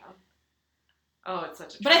 Oh, it's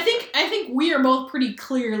such a But I think we are both pretty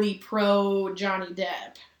clearly pro Johnny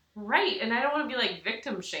Depp. Right, and I don't want to be like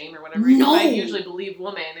victim shame or whatever. No. I usually believe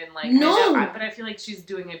women and like but I feel like she's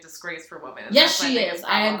doing a disgrace for women. Yes, she is.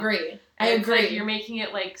 I agree. I agree. Like, you're making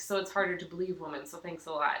it like so it's harder to believe women. So thanks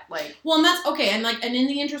a lot. Like, well, and that's okay. And like, and in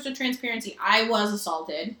the interest of transparency, I was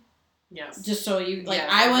assaulted. Yes. Just so you like,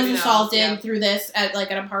 I was assaulted through this at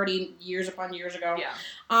a party years upon years ago. Yeah.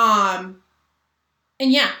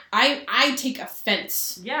 And yeah, I take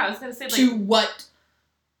offense. Yeah, I was gonna say to what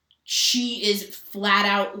she is flat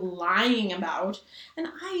out lying about. And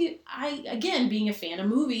I again, being a fan of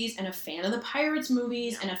movies and a fan of the Pirates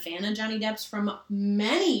movies and a fan of Johnny Depp's from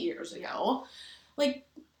many years ago, like,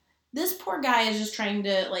 this poor guy is just trying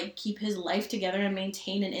to like keep his life together and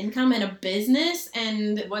maintain an income and a business.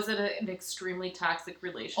 And was it an extremely toxic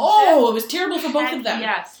relationship? Oh, it was terrible for both of them.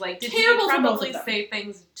 Yes, like did terrible he probably for both of them. say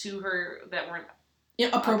things to her that weren't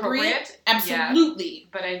appropriate? Absolutely. Yeah,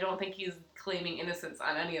 but I don't think he's claiming innocence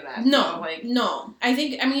on any of that. No, so, like, no. I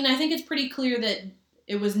think it's pretty clear that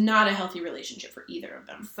it was not a healthy relationship for either of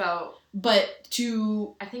them. So, but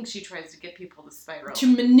I think she tries to get people to spiral. To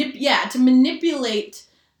manipulate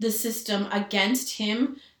the system against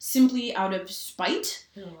him simply out of spite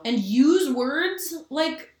and use words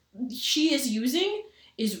like she is using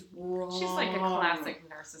is wrong. She's like a classic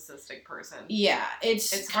narcissistic person. Yeah,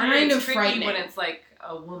 it's kind of tricky frightening when it's like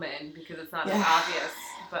a woman because it's not as obvious,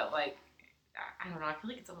 but like, I don't know. I feel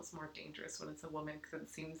like it's almost more dangerous when it's a woman because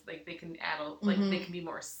it seems like they can they can be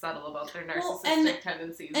more subtle about their narcissistic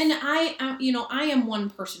tendencies. And I am one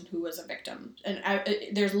person who was a victim, and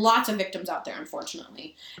there's lots of victims out there,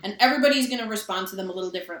 unfortunately, and everybody's going to respond to them a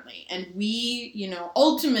little differently. And we,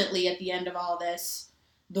 ultimately at the end of all this,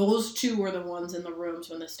 those two were the ones in the rooms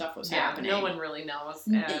when this stuff was happening. No one really knows.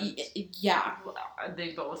 Yeah. Are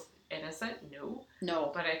they both innocent?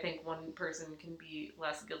 No. But I think one person can be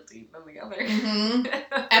less guilty than the other. Mm-hmm.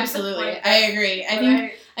 Absolutely. I agree.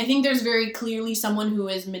 I think there's very clearly someone who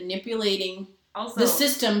is manipulating the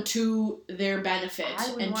system to their benefit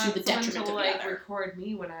and to the detriment of the other. Record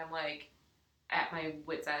me when I'm like at my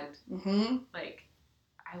wit's end. Mm-hmm. Like,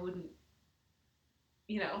 I wouldn't.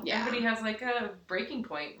 Everybody has like a breaking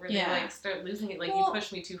point where they like start losing it. Like, you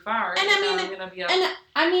push me too far, and I'm gonna be up. And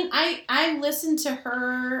I listened to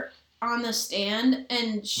her on the stand,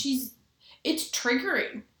 and it's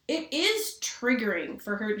triggering. It is triggering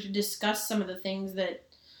for her to discuss some of the things that.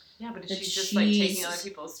 Yeah, but she's just like taking other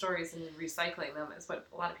people's stories and recycling them is what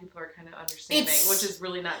a lot of people are kind of understanding, which is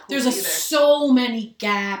really not cool. There's so many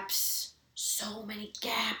gaps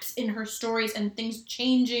in her stories and things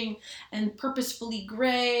changing and purposefully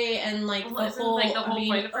gray and like the whole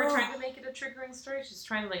point of her trying to make it a triggering story. She's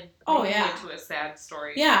trying to like make it into a sad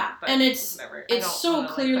story. Yeah, and it's so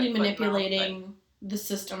clearly like, manipulating the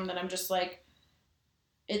system that I'm just like,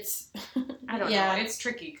 it's. I don't know. It's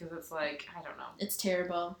tricky because it's like, I don't know. It's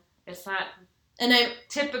terrible. It's not. And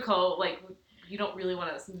typical like. You don't really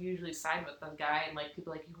want to usually side with the guy, and like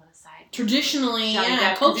people like you want to side. Traditionally,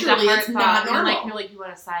 culturally, it's not normal. And, like you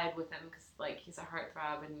want to side with him because like he's a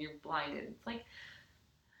heartthrob, and you're blinded. It's like,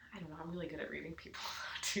 I don't know. I'm really good at reading people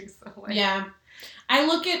too. So like, yeah, I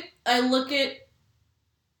look at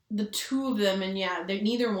the two of them, and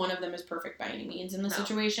neither one of them is perfect by any means in the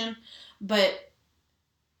situation, but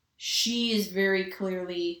she is very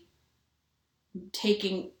clearly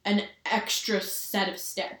taking an extra set of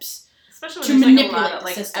steps. Especially when there's like a lot of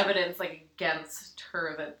like evidence like against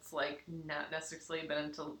her that's like not necessarily been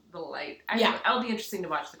into the light. I'll be interesting to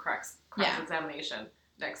watch the cross examination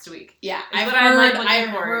next week. Yeah, I've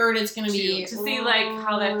heard it's going to be to see like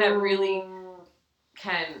how that really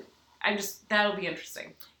can. That'll be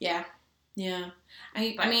interesting. Yeah. All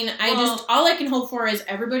I can hope for is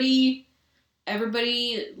everybody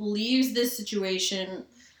leaves this situation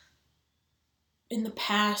in the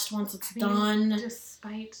past once it's done.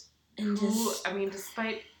 Despite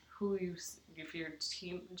who you, if you're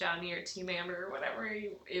Team Johnny or Team Amber or whatever,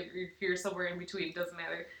 if you're somewhere in between, it doesn't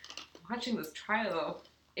matter. Watching this trial, though,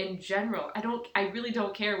 in general, I really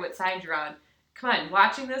don't care what side you're on. Come on,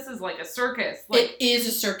 watching this is like a circus. Like, it is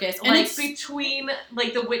a circus. And like, it's between,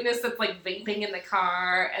 like, the witness that's, like, vaping in the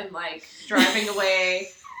car and, like, driving away,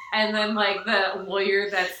 and then, like, the lawyer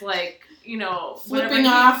that's, like, flipping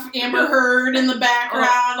off Amber Heard in the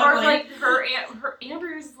background, or like her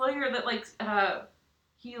Amber's lawyer that like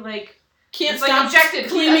he like can't stop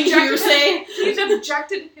objected claiming hearsay. He's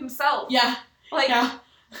objected himself. Yeah, like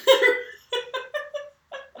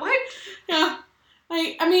what? Yeah,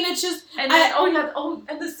 I mean it's just and then,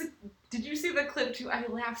 and this Did you see the clip too? I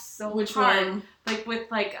laughed so Which hard. one? Like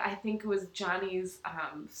with like I think it was Johnny's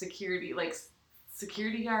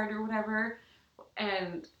security guard or whatever,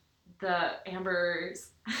 and the Amber's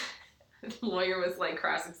lawyer was like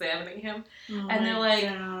cross-examining him, and they're like,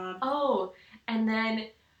 God. "Oh, and then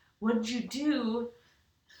what did you do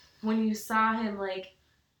when you saw him like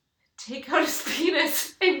take out his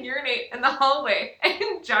penis and urinate in the hallway?"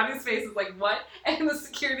 And Johnny's face is like, "What?" And the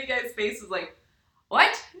security guy's face is like,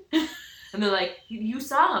 "What?" And they're like, you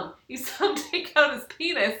saw him take out his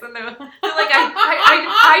penis, and they're like,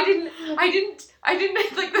 I didn't,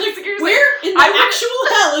 like, the security's where in the actual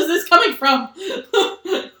hell is this coming from?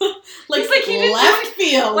 Like he left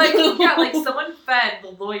field. Like, yeah, like someone fed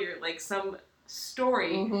the lawyer, like, some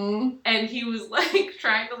story, and he was, like,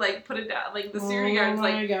 trying to, like, put it down, like, the security guard's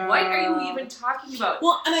like, God. what are you even talking about?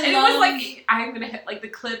 Well, and it was, like, I'm gonna hit, like, the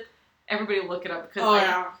clip. Everybody look it up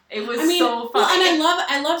because it was so funny. Well, and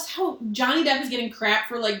I love how Johnny Depp is getting crap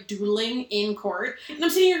for like doodling in court. And I'm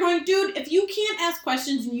sitting here going, dude, if you can't ask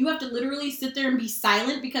questions and you have to literally sit there and be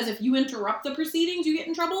silent because if you interrupt the proceedings, you get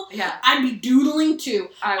in trouble. Yeah. I'd be doodling too.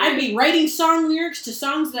 I'd be writing song lyrics to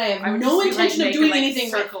songs that I have no intention of doing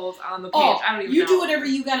anything with. Circles on the page. I don't even know. You do whatever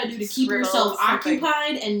you got to do to keep yourself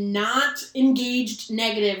occupied and not engaged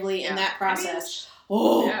negatively in that process.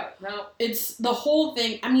 Oh, yeah, no. It's the whole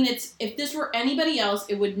thing. I mean, if this were anybody else,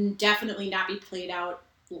 it would definitely not be played out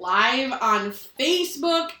live on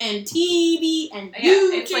Facebook and TV and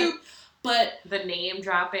YouTube. Like but the name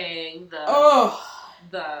dropping, the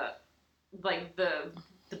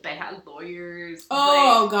bad lawyers.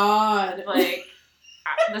 Oh, God. Like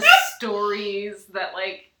the stories that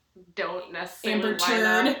like don't necessarily Amber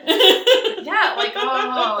Turd. Yeah, like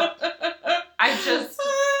I just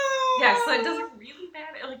so it doesn't really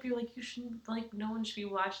matter. Like you're like you shouldn't like no one should be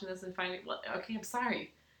watching this and finding. Well, okay, I'm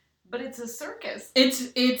sorry, but it's a circus.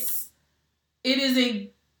 It is a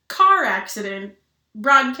car accident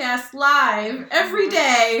broadcast live every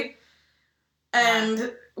day,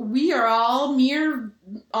 and we are all mere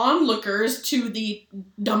onlookers to the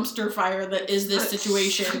dumpster fire that is this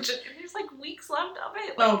situation. There's like weeks left of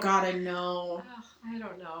it. Like, oh God, I know. I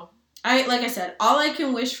don't know. Like I said, all I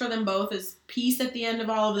can wish for them both is peace at the end of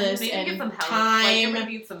all of this maybe and get some help. time. Like,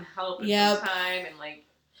 everybody needs some help and some time and like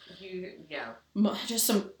just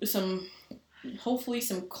some hopefully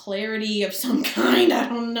some clarity of some kind. I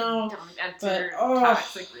don't know. Don't enter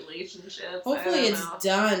toxic relationships. Hopefully it's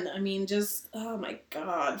done. I mean, just oh my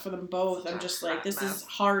God, for them both. I'm just like, this is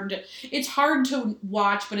hard. It's hard to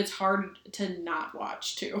watch, but it's hard to not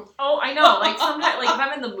watch too. Oh, I know. Like sometimes, like if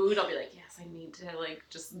I'm in the mood, I'll be like, yes, I need to like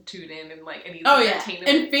just tune in and like I need some entertainment.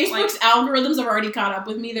 And Facebook's algorithms have already caught up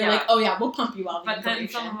with me. They're like, oh yeah, we'll pump you out. But then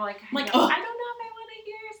some are like, I don't know if I want to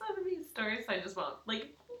hear some of these stories, so I just won't.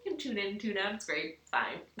 Like, you can tune in, tune out. It's great.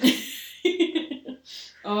 Fine.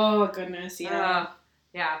 Oh goodness, yeah.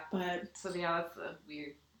 But so that's a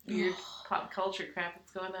weird pop culture crap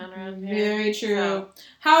that's going on around here. Very true.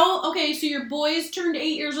 So your boys turned 8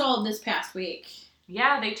 years old this past week.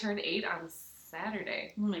 Yeah, they turned 8 on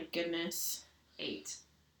Saturday. Oh my goodness. 8.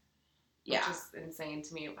 Yeah. Which is insane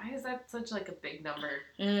to me. Why is that such like a big number?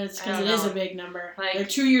 It's because it is a big number. Like, they're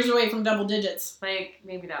 2 years away from double digits. Like,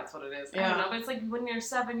 maybe that's what it is. Yeah. I don't know, but it's like when you're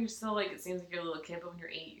 7, you're still like, it seems like you're a little kid, but when you're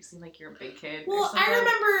 8, you seem like you're a big kid. Well, I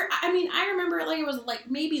remember like it was like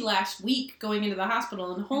maybe last week going into the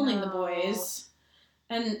hospital and holding the boys.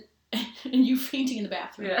 And you fainting in the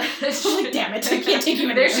bathroom. Yeah. I'm like, damn it, I can't take you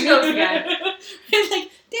in there. She goes again. It's like,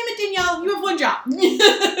 damn it, Danielle, you have one job.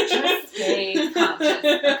 Just stay conscious.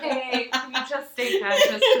 Okay, can you just stay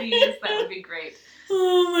conscious, please? That would be great.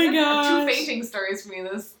 Oh my God. 2 fainting stories for me in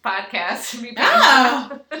this podcast. Well,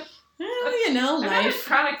 life. I'm not a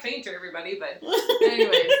chronic fainter, everybody, but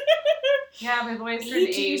anyways. Yeah, my boys turned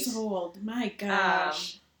 8 years old. My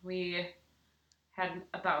gosh. We had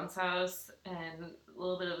a bounce house and a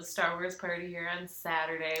little bit of a Star Wars party here on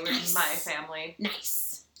Saturday with my family.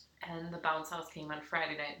 Nice. And the bounce house came on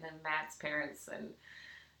Friday night, and then Matt's parents and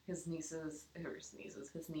his niece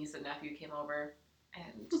and nephew came over,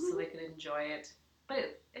 and so they could enjoy it.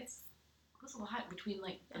 But it was a lot between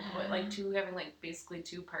having like basically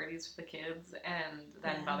 2 parties for the kids, and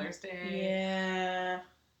then Mother's Day. Yeah.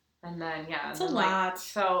 And then it's a lot.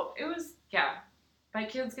 So it was My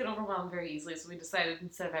kids get overwhelmed very easily, so we decided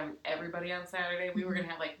instead of having everybody on Saturday, we were gonna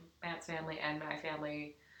have like Matt's family and my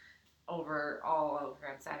family all over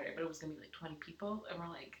on Saturday, but it was gonna be like 20 people, and we're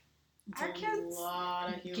like, our kids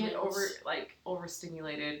get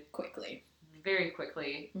overstimulated very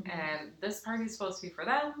quickly, and this party's supposed to be for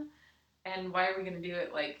them, and why are we gonna do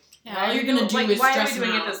it all you're gonna do is why stress are we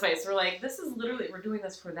doing them out. it this way? So we're like, this is literally, we're doing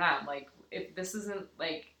this for them. Like, if this isn't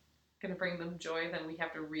like gonna bring them joy, then we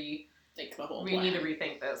have to think the whole we plan. need to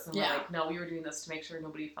rethink this. And Yeah. we're like, no, we were doing this to make sure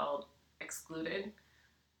nobody felt excluded,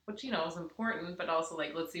 which, you know, is important, but also,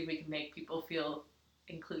 like, let's see if we can make people feel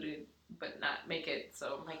included, but not make it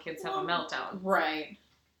so my kids have a meltdown. Right.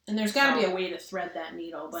 And there's got to be a way to thread that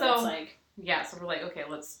needle, but it's like... Yeah, so we're like, okay,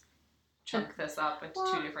 let's chunk this up into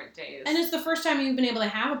 2 different days. And it's the first time you've been able to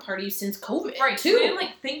have a party since COVID, right, too. So we didn't,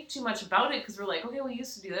 like, think too much about it, because we're like, okay, we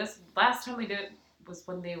used to do this. Last time we did it was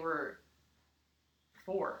when they were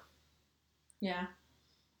 4. Yeah.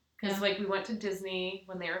 Because, like, we went to Disney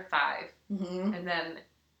when they were 5, Mm-hmm. and then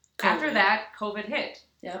COVID. after that, COVID hit.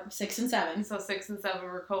 Yep, 6 and 7. So 6 and 7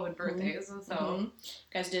 were COVID birthdays, and so...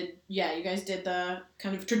 You guys did the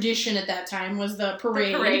kind of tradition at that time was the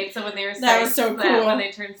parade. The parade, so when they were 6, that was so cool. When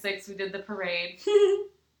they turned 6, we did the parade.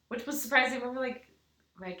 Which was surprising. I remember, like,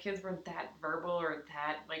 my kids weren't that verbal or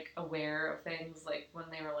that, like, aware of things, like, when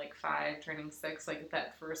they were, like, 5, turning 6, like,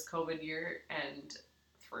 that first COVID year,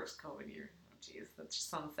 Jeez, that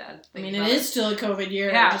just sounds sad. I mean, it is still a COVID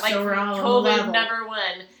year. Yeah, just like, so we're all COVID on the level. never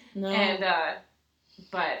won. No. And,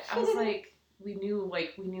 but I was like, we knew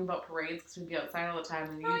about parades because we'd be outside all the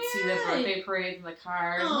time, and you'd see the birthday parades in the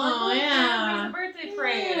cars. Oh, like, yeah. There's a birthday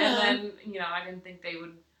parade. Yeah. And then, you know, I didn't think they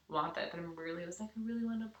would want that, but I remember I was like, I really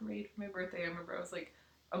want a parade for my birthday. I remember I was like,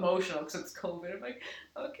 emotional because it's COVID. I'm like,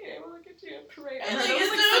 okay, I want to get you a parade. And I think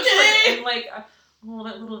it was it's okay. and like,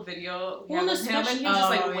 that little video Well, with him, and he just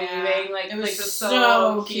like waving, like it was like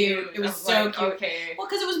so cute. It was so like, cute. Okay. Well,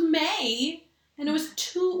 because it was May, and it was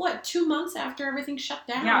 2 months after everything shut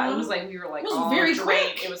down. Yeah, it was like we were like, it was very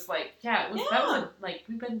drained. quick. It was like, that was like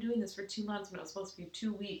we've been doing this for 2 months when it was supposed to be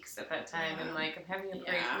 2 weeks at that time, and like I'm having a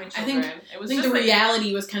parade for my children. I think the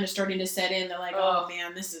reality was kind of starting to set in. They're like, oh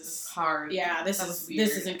man, this is hard. Yeah, this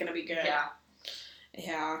isn't gonna be good. Yeah.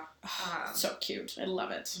 Yeah. So cute. I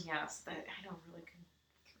love it. Yes, I don't really.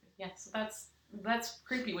 Yeah, so that's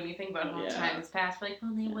creepy when you think about how time has passed. Like,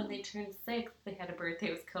 when they turned 6, they had a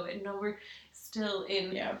birthday with COVID. No, we're still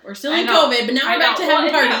in. Yeah, we're still in COVID, but now we're back to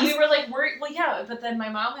having parties. Yeah, we were like worried. Well, yeah, but then my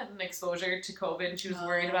mom had an exposure to COVID, and she was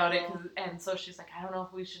worried about it, and so she's like, I don't know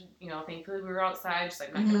if we should. You know, thankfully we were outside. She's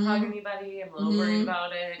like, I'm not gonna hug anybody. I'm a little worried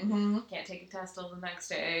about it. Can't take a test till the next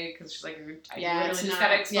day because she's like, I literally just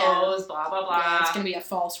got exposed. Blah blah blah. Yeah, it's gonna be a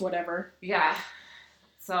false whatever. Yeah.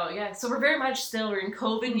 So we're very much we're in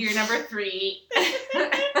COVID year number 3.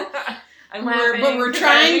 We're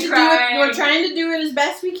trying to do it. We're trying to do it as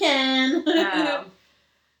best we can.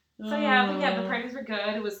 So yeah, the parties were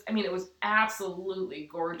good. It was absolutely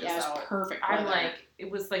gorgeous. Yeah, it was out. perfect. I'm like, it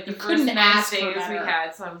was like the first couldn't ask days for better. we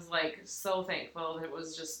had, so I was like so thankful that it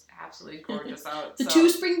was just absolutely gorgeous out. The 2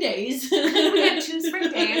 spring days. We had 2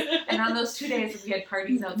 spring days, and on those 2 days we had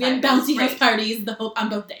parties outside. We had bouncy house parties on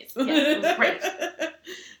both days. Yes, it was great.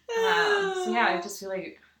 So yeah, I just feel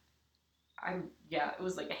like it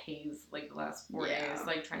was like a haze like the last 4 days,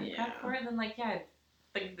 like trying to prep for it, and then like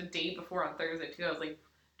the day before on Thursday too, I was like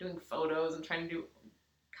doing photos and trying to do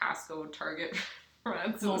Costco, Target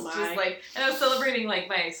runs. It was just like, and I was celebrating like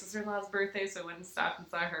my sister-in-law's birthday, so I went and stopped and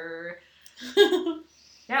saw her.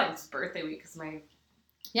 Yeah, it was birthday week because you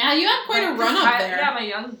had quite a run up there. Yeah,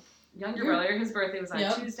 my younger brother, his birthday was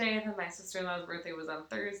on Tuesday, and then my sister-in-law's birthday was on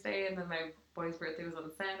Thursday, and then my boy's birthday was on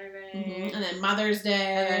Saturday. And then Mother's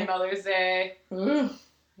Day. Ooh.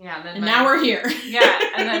 Yeah, and then now we're here. Yeah,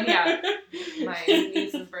 and then my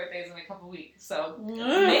niece's birthday is in a couple weeks, so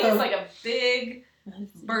May is like a big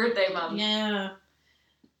birthday month. Yeah.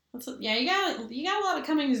 You got a lot of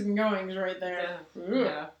comings and goings right there.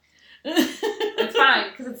 Yeah. It's fine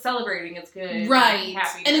because it's celebrating. It's good. Right.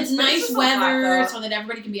 And it's nice weather, so hot, that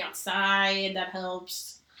everybody can be outside. That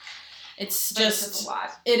helps. It's just a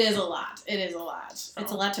lot. It is a lot. So.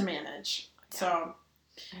 It's a lot to manage. Yeah. So,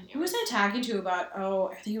 who was I talking to about? I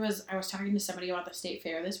was talking to somebody about the state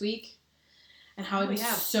fair this week, and how I was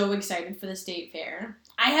so excited for the state fair.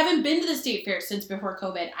 I haven't been to the state fair since before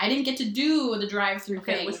COVID. I didn't get to do the drive-through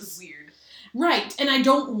thing, which was weird. Right, and I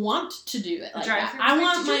don't want to do it like that. I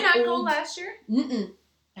want Did you not go last year?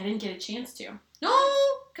 I didn't get a chance to. No,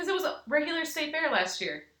 because it was a regular state fair last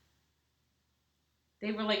year.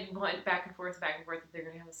 They were like went back and forth that they're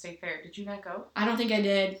going to have a state fair. Did you not go? I don't think I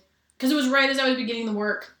did. Because it was right as I was beginning the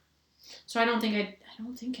work. So I don't think I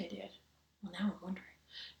did. Well, now I'm wondering.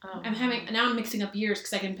 Now I'm mixing up years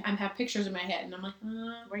because I have pictures in my head and I'm like,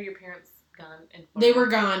 Were your parents gone? They were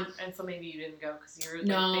gone. And so maybe you didn't go because they were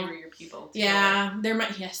your people. Yeah, they're my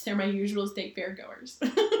usual state fair goers.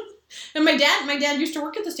 And my dad used to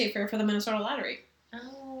work at the state fair for the Minnesota Lottery.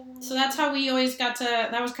 Oh. So that's how we always got to,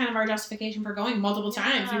 that was kind of our justification for going multiple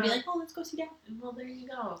times. We'd be like, let's go see Dad. Well, there you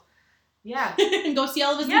go. Yeah. And go see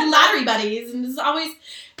all of his little lottery buddies. And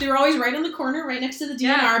they were always right on the corner, right next to the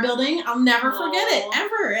DNR building. I'll never forget it,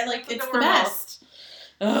 ever. Like, it's the best.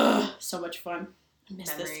 Ugh, so much fun. I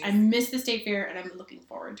miss this. I miss the state fair, and I'm looking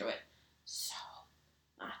forward to it so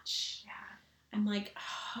much. Yeah. I'm like,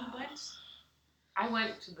 I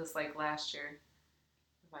went to this, like, last year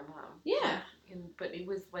with my mom. Yeah. But it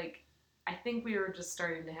was, like, I think we were just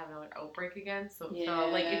starting to have another outbreak again, so it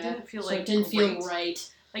felt like it didn't feel like it didn't feel right.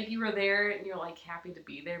 Like, you were there, and you're, like, happy to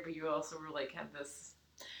be there, but you also were, like, had this...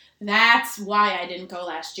 That's why I didn't go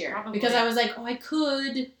last year. Probably. Because I was like, I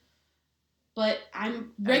could, but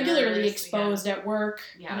I'm regularly exposed at work,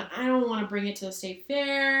 and I don't want to bring it to the state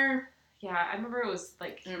fair. Yeah, I remember it was,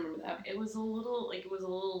 like... I remember that. It was a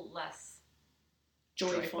little less...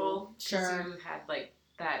 Joyful. Sure. You had, like,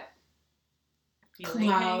 that...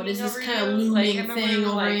 Cloud is this kind of looming thing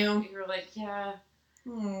over you. You were like, yeah.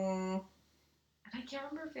 Aww. And I can't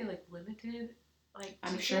remember if they, like, limited, like,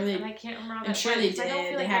 I'm sure they... And I can't remember how I'm sure they did.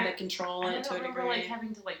 They like had to control it to a degree. I don't remember, like,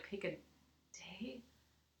 having to, like, pick a day.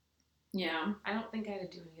 Yeah. I don't think I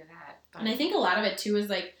had to do any of that. But... And I think a lot of it, too, is,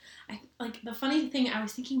 like, the funny thing, I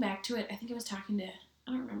was thinking back to it, I think I was talking to,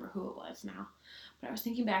 I don't remember who it was now, but I was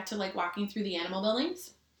thinking back to, like, walking through the animal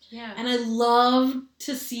buildings. Yeah. And I love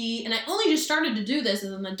to see, and I only just started to do this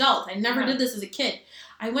as an adult. I never did this as a kid.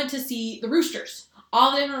 I went to see the roosters.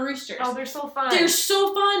 All the different roosters. Oh, they're so fun. They're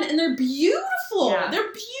so fun, and they're beautiful. Yeah.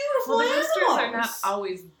 They're beautiful animals. The roosters are not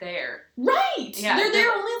always there. Right. Yeah. They're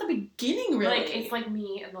there only at the beginning, really. Like, it's like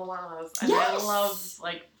me and the llamas. And yes. I love,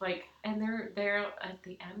 like, and they're at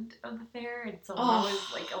the end of the fair, and so I was,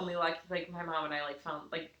 like, only like, my mom and I, like,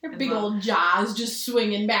 found, like... Their big old jaws just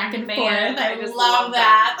swinging back and forth. I just love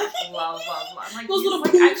that. Love. Like, those little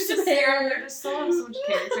poops of hair. They're just so much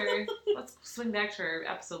character. Let's swing back to our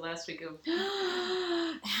episode last week of...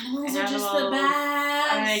 Animals are just the best.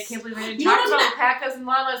 I can't believe I didn't talk about alpacas and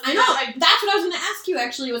llamas. I know. That's what I was going to ask you,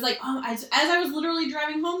 actually. It was like, as I was literally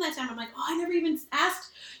driving home that time, I'm like, I never even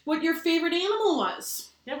asked what your favorite animal was.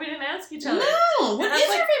 Yeah, we didn't ask each other. No. What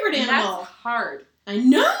is your favorite animal? That's hard. I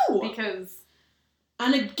know. Because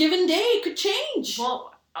on a given day, it could change.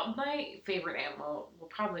 Well, my favorite animal will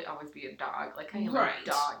probably always be a dog. Like, I am a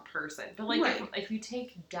dog person. But, like, if you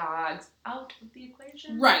take dogs out of the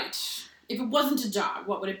equation... Right. If it wasn't a dog,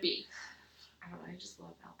 what would it be? I don't know. I just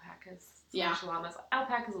love alpacas. Llamas.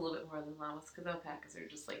 Alpacas a little bit more than llamas because alpacas are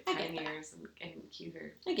just, like, tinier and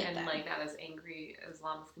cuter. I get that. And, like, not as angry as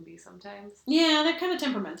llamas can be sometimes. Yeah, they're kind of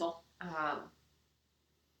temperamental.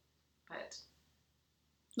 But...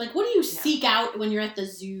 Like, what do you seek out when you're at the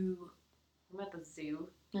zoo? I'm at the zoo.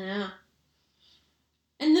 Yeah.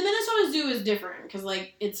 And the Minnesota Zoo is different because,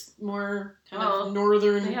 like, it's more kind of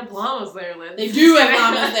northern. They have llamas there, Liz. They do have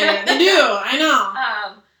llamas there. They do. I know.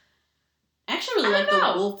 I actually really like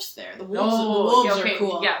the wolves there. The wolves are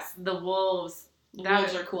cool. Yes, the wolves. The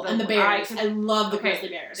wolves are cool. And the bears. I love the grizzly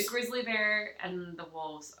bears. The grizzly bear and the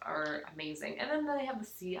wolves are amazing. And then they have the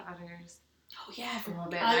sea otters. Oh, yeah.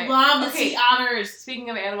 I love the sea otters.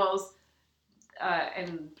 Speaking of animals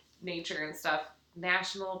and nature and stuff,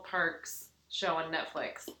 National Parks show on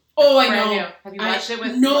Netflix. Oh, I know. New. Have you watched it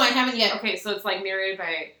with... No, I haven't yet. Okay, so it's, like, narrated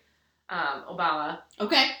by Obama.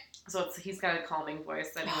 Okay. So he's got a calming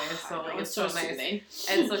voice anyway, so like it's so nice. Soothing.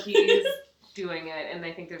 And so he's doing it, and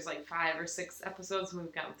I think there's like 5 or 6 episodes, and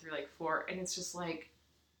we've gotten through like 4, and it's just like,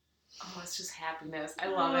 it's just happiness. I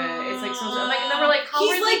love it. It's like so like, and then we're like,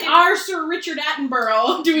 he's like our Sir Richard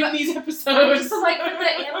Attenborough doing these episodes. So like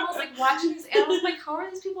the animals, like watching these animals, like how are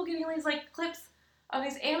these people getting these like clips of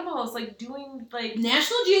these animals, like doing like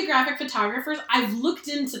National Geographic photographers? I've looked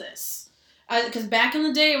into this. Because back in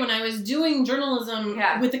the day when I was doing journalism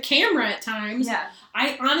with the camera at times,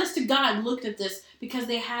 I, honest to God, looked at this because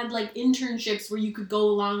they had, like, internships where you could go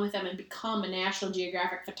along with them and become a National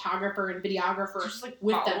Geographic photographer and videographer just, like,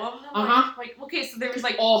 with them. Like, okay, so there was,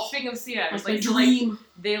 like, speaking of sea otters, like, dream.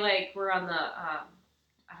 They, like, were on the,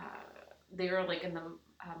 they were, like, in the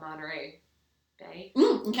Monterey Bay.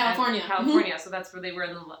 In California. California, so that's where they were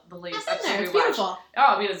in the latest episode we watched. Beautiful.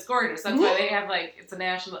 Oh, I mean, it's gorgeous. That's why they have, like, it's a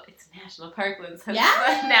national parklands.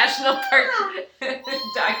 Yeah. National Park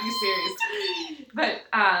docuseries. But,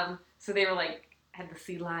 so they were, like, had the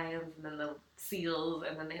sea lions, and then the seals,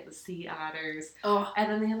 and then they had the sea otters. Oh.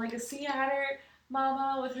 And then they had, like, a sea otter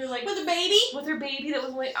mama with her, like... With a baby? With her baby that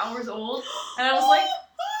was, like, hours old. And I was like...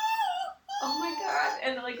 Oh my god.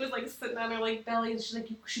 And like was like sitting on her like belly and she's like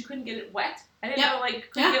she couldn't get it wet. I didn't know like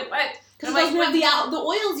couldn't get wet. Because it doesn't have the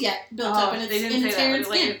oils yet built up in its in its hair and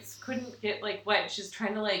skin. Like it couldn't get like wet. She's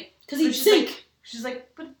trying to like because he'd sink. She's like,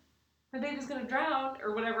 but my baby's gonna drown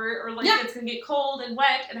or whatever, or like it's gonna get cold and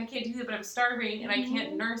wet and I can't do that, but I'm starving and I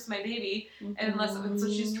can't nurse my baby unless so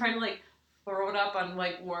she's trying to like throw it up on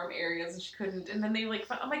like warm areas and she couldn't. And then they like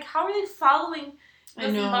I'm like, how are they following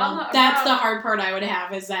this mama That's around? the hard part I would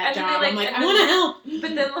have is that job. Like, I'm like, I want to help.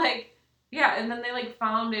 But then like and then they like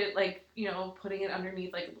found it like, you know, putting it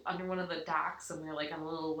underneath like under one of the docks somewhere like on a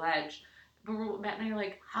little ledge. But Matt and I are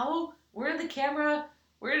like, where did the camera?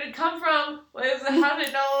 Where did it come from? What is it? How did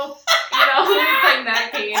it know? You know, we were playing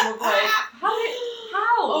that game. We're like,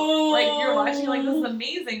 how? Like, you're watching, like, this is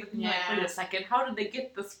amazing. But then you're like, wait a second. How did they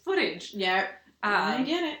get this footage? Yeah. I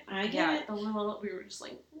get it. I get it. We were just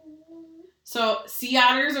like... So, sea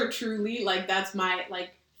otters are truly, like, that's my,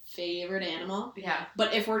 like, favorite animal. Yeah.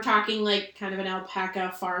 But if we're talking, like, kind of an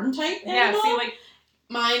alpaca farm type animal, see, like...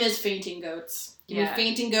 Mine is fainting goats. Give me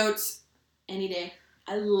fainting goats any day.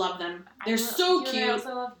 I love them. They're so cute. I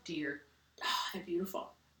also love deer. Oh, they're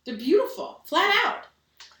beautiful. They're beautiful. Flat out.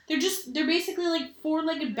 They're basically like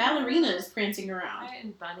four-legged ballerinas prancing around.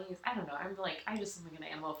 And bunnies. I don't know. I just am like an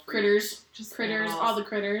animal freak. Critters. Just critters. Animals. All the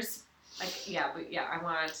critters. Like,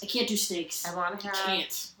 I can't do snakes. I want to have... I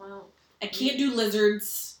can't. Well... I can't do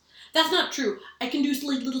lizards. That's not true. I can do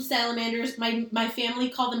like little salamanders. My family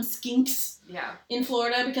call them skinks. Yeah. In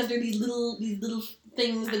Florida because they're these little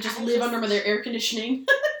things that just live under their air conditioning.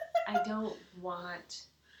 I don't want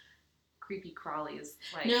creepy crawlies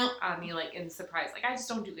on me like in surprise. Like I just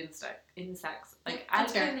don't do insects. Like I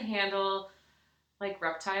can handle like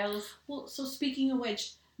reptiles. Well, so speaking of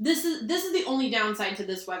which, this is the only downside to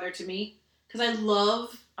this weather to me because I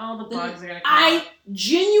love all the bugs are gonna come I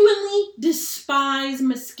genuinely despise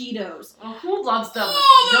mosquitoes. Oh, who loves them?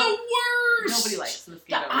 Oh, the worst. Nobody likes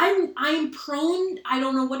mosquitoes. I'm prone. I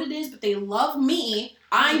don't know what it is, but they love me.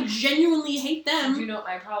 I genuinely hate them. Do you know what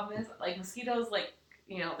my problem is? Like mosquitoes, like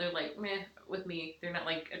they're like meh with me. They're not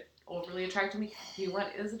like overly attracted to me. You know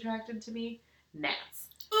what is attracted to me? Gnats.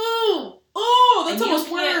 Oh, that's almost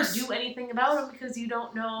worse. You can't do anything about them because you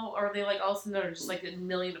don't know, or they like all of a sudden there are just like a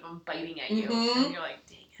million of them biting at you, and you're like,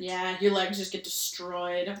 dang it. Yeah, your legs just get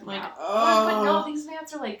destroyed. I'm like, But no, these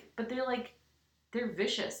gnats are like, they're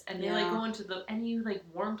vicious, and they like go into any like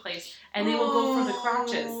warm place, and they will go for the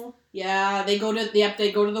crotches. Yeah, they go to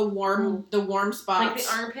the warm spots, like the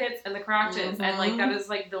armpits and the crotches, and like that is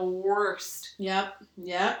like the worst. Yep, it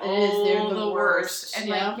is. They're the worst. And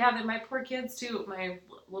like then my poor kids too, my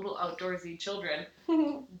little outdoorsy children,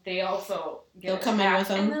 they also they'll come in with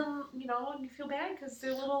them, and then you feel bad because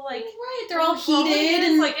they're little like they're all heated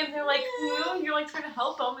and they're like you're like trying to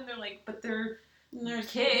help them, and they're like but they're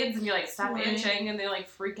kids, and you're like stop itching, and they like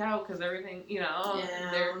freak out because everything the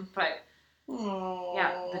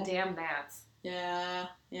damn gnats. Yeah,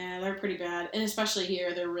 they're pretty bad, and especially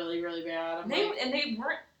here, they're really, really bad. They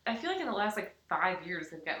weren't. I feel like in the last like 5 years,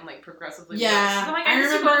 they've gotten like progressively worse. Yeah, Like, I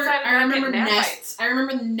remember nests. I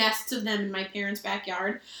remember nests of them in my parents'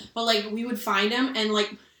 backyard. But like we would find them, and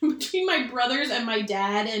like between my brothers and my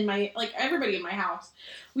dad and my like everybody in my house,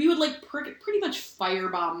 we would like pretty much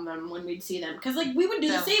firebomb them when we'd see them because like we would do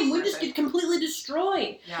the same. We'd just get completely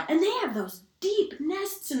destroyed. Yeah, and they have those deep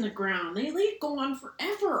nests in the ground. They go on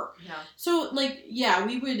forever. Yeah. So like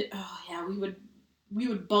we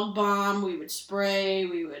would bug bomb, we would spray,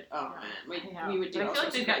 we would we would do all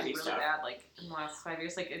sorts of crazy stuff. Really bad like in the last 5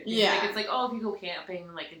 years. Like it's like if you go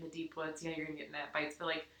camping like in the deep woods, you're gonna get gnat bites, but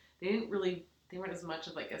like they weren't as much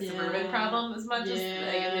of like a suburban problem as much as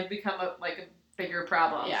and they've become a bigger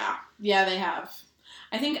problem. Yeah, they have.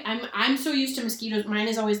 I think I'm so used to mosquitoes. Mine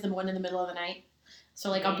is always the one in the middle of the night. So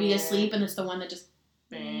like I'll be asleep and it's the one that just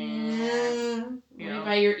right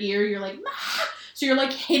by your ear. You're like, ah! So you're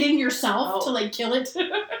like hitting yourself to like kill it.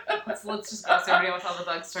 let's just go. So everybody wants all the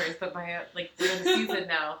bug stories, but we're in the season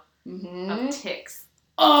now of ticks.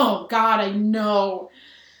 Oh God, I know.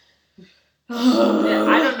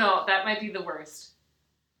 I don't know. That might be the worst.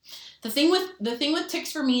 The thing with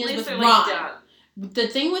ticks for me is with Ron. The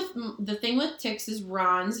thing with ticks is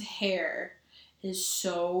Ron's hair is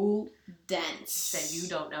so dense that you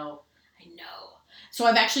don't know. I know. So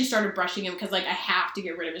I've actually started brushing him because like I have to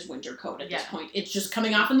get rid of his winter coat at this point. It's just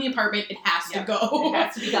coming off in the apartment. It has to go. It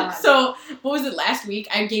has to be gone. So what was it last week?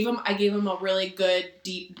 I gave him a really good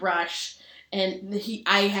deep brush, and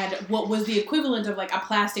I had what was the equivalent of like a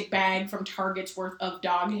plastic bag from Target's worth of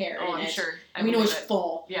dog hair. Oh, in I'm it. sure. I mean, it was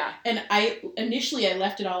full. Yeah. And I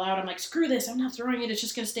left it all out. I'm like, screw this. I'm not throwing it. It's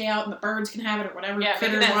just gonna stay out, and the birds can have it or whatever. Yeah,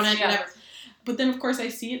 critters want it, whatever. But then, of course, I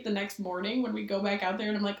see it the next morning when we go back out there,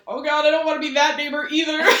 and I'm like, oh, God, I don't want to be that neighbor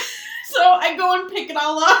either. So I go and pick it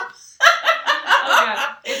all up. Oh,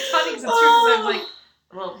 God. It's funny because it's true because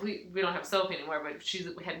well, we don't have Sophie anymore, but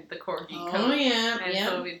we had the corgi coat. Oh, yeah. And yeah.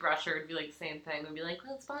 so we'd brush her, it'd be like the same thing. We'd be like,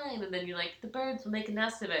 well, it's fine. And then you're like, the birds will make a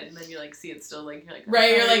nest of it. And then you like see it still, like, you're like, oh,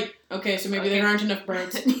 right, sorry. you're like, okay, so maybe there aren't enough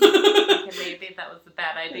birds. Okay, maybe that was a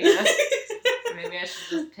bad idea. Maybe I should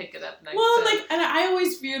just pick it up next time. Like, and I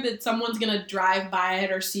always fear that someone's gonna drive by it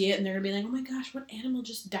or see it and they're gonna be like, oh my gosh, what animal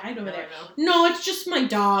just died over there? No, it's just my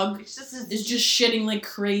dog. It's just shitting like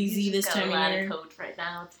crazy this time of year. Coat right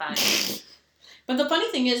now, it's fine. But the funny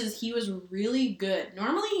thing is he was really good.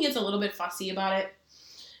 Normally he gets a little bit fussy about it.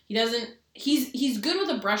 He's good with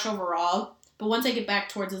a brush overall, but once I get back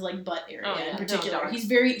towards his like butt area in particular, he's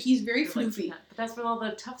very floofy. Like, but that's where all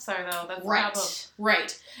the tufts are though. That's right. the problem.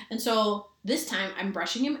 Right. And so this time I'm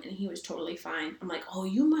brushing him and he was totally fine. I'm like, oh,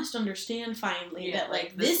 you must understand finally that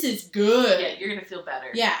like this is good. Yeah, you're gonna feel better.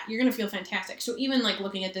 Yeah, you're gonna feel fantastic. So even like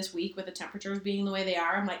looking at this week with the temperatures being the way they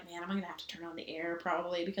are, I'm like, man, I'm gonna have to turn on the air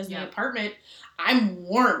probably because in the apartment I'm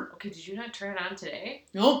warm. Okay, did you not turn it on today?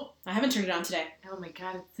 Nope, I haven't turned it on today. Oh my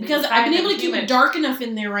god! Because I've been able to keep it dark enough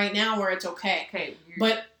in there right now where it's okay. Okay,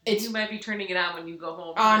 but you might be turning it on when you go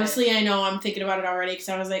home. Honestly, I know I'm thinking about it already because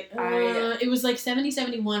I was like, it was like 70,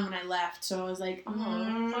 71 when I left, so I was like,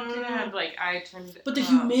 like I turned. But the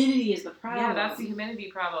humidity is the problem. Yeah, that's the humidity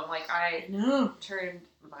problem. Like I turned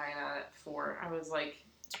mine on at 4. I was like,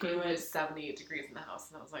 it was 78 degrees in the house,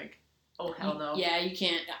 and I was like, oh hell no. Yeah, you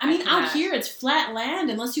can't. I mean, out here it's flat land.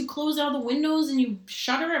 Unless you close all the windows and you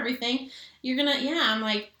shutter everything, you're gonna. Yeah, I'm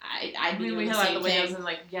like, I'd be doing the same thing. We had all the windows and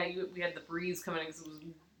like, we had the breeze coming in because it was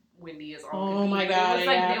windy as all. Oh my god! It was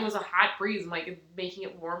like it was a hot breeze, and like making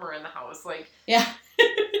it warmer in the house. Like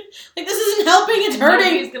like this isn't helping. It's hurting.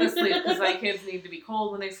 Nobody's gonna sleep because my kids need to be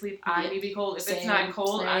cold when they sleep. I need to be cold. If it's not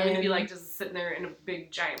cold, I'm gonna be like just sitting there in a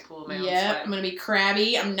big giant pool of my own sweat. I'm gonna be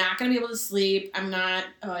crabby. I'm not gonna be able to sleep. I'm not.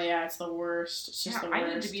 Oh yeah, it's the worst. It's just the worst.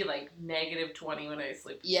 I need to be like -20 when I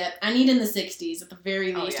sleep. Yep, I need in the 60s at the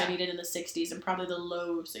very least. I need it in the 60s and probably the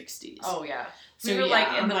low 60s. Oh yeah. So we were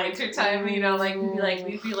like in the winter time, you know, like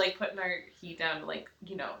we'd be like putting our heat down to like,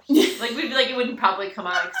 you know, like we'd be like it wouldn't probably come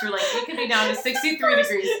on because we're like it could be down to 63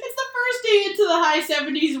 degrees. It's the first day into the high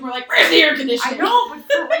 70s and we're like, where's the air conditioning? I know,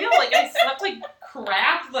 but for real, like I slept like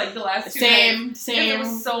crap like the last 2 nights. Same. It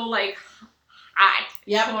was so like hot.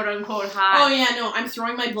 Yep. Quote unquote hot. Oh yeah, no, I'm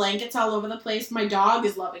throwing my blankets all over the place. My dog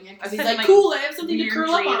is loving it because he's like, cool, I have something to curl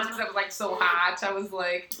up on. Because it was like so hot. I was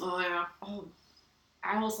like, oh yeah. Oh,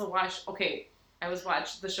 I also watched. Okay, I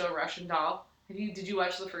watched the show Russian Doll. Did you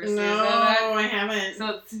watch the first season of that? No, I haven't.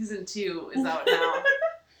 So season 2 is out now,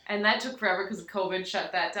 and that took forever because COVID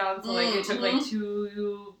shut that down. So like it took like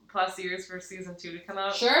 2+ years for season 2 to come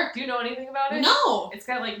out. Sure. Do you know anything about it? No. It's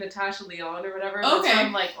got like Natasha Lyonne or whatever. Okay. It's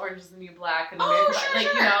from like Orange Is the New Black and American sure, like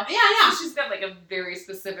sure. you know. Yeah. So she's got like a very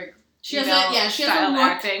specific. She has a look.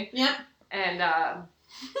 Acting. Yep. And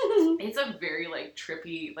it's a very like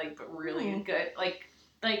trippy, like but really good, like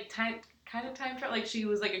time travel. Like she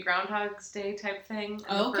was like a Groundhog's Day type thing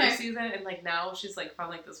in the first season, and like now she's like found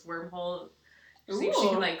like this wormhole. She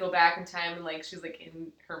can like go back in time and like she's like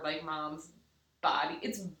in her like mom's body.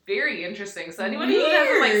 It's very interesting. So anybody who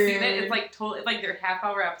hasn't like seen it, it's like totally like they're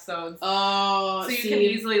half-hour episodes. Oh, so you can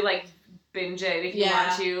easily like binge it if you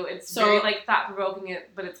want to. It's very like thought-provoking,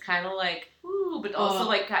 but it's kind of like but also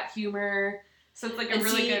like got humor. So it's like a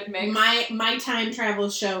really good mix. My time travel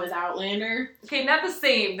show is Outlander. Okay, not the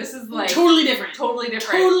same. This is like totally different.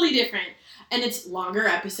 And it's longer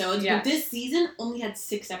episodes. But this season only had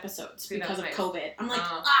 6 episodes because of COVID. I'm like,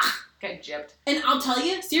 get gypped. And I'll tell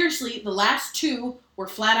you, seriously, the last 2 were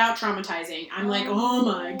flat out traumatizing. I'm like, oh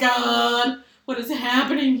my god, what is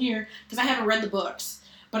happening here? Because I haven't read the books.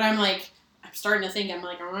 But I'm like, I'm starting to think, I'm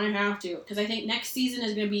like, I have to. Because I think next season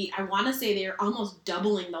is going to be, I want to say they're almost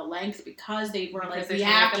doubling the length because they were like, we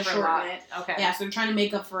have to shorten it. Okay. Yeah, so they're trying to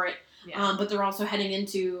make up for it. Yeah. But they're also heading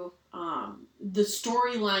into, the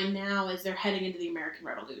storyline now is they're heading into the American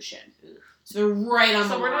Revolution. Ugh. So they're right on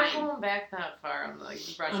the line. So we're not going back that far on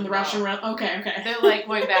the Russian Okay. They're like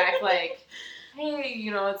going back like, hey,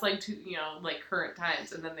 you know, it's like like current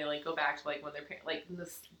times, and then they like go back to like when they're like in the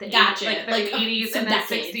 80s and then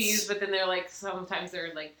 60s, but then they're like sometimes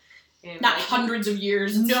they're like in not like, hundreds of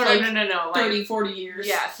years. No, like no, 30, like, 40 years.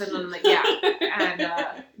 Yes, and then like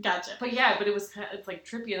and gotcha. But yeah, but it's like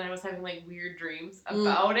trippy, and I was having like weird dreams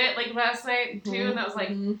about it like last night too, and that was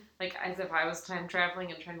like like as if I was time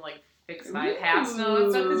traveling and trying to like fix my past and all that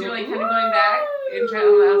stuff because you're like kind of going back and I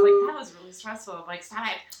was like that was really stressful. I'm like stop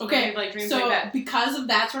it. Okay, like dreams so like that. Because of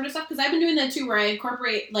that sort of stuff, because I've been doing that too, where I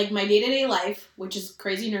incorporate like my day-to-day life, which is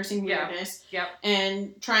crazy nursing weirdness,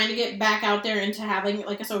 and trying to get back out there into having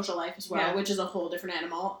like a social life as well, which is a whole different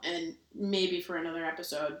animal, and maybe for another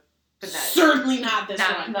episode But certainly not this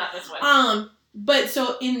one. Not this one. But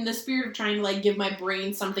so in the spirit of trying to like give my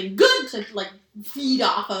brain something good to like feed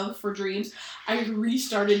off of for dreams, I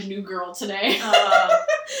restarted New Girl today.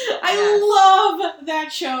 I love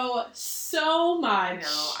that show so much. I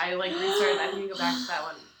know. I like restarted. I need to go back to that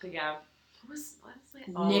one. But yeah. What was that?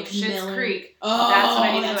 Nick Schitt's Miller. Creek. Oh, that's what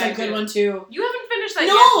I need to go that's back a good to. one too. You haven't finished that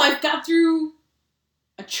yet. No, I've got through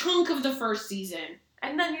a chunk of the first season.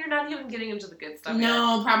 And then you're not even getting into the good stuff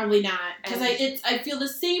No, yet. probably not. Because I feel the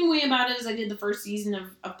same way about it as I did the first season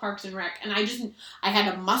of Parks and Rec. And I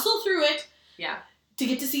had to muscle through it. Yeah. To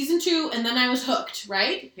get to season 2, and then I was hooked,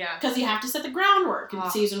 right? Yeah. Because you have to set the groundwork in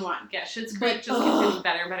season 1. Yeah, Schitt's Creek just keeps getting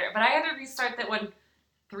better and better. But I had to restart that one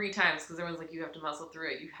 3 times because everyone's like, you have to muscle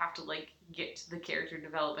through it. You have to, like, get to the character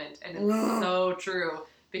development. And it's so true.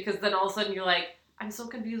 Because then all of a sudden you're like, I'm so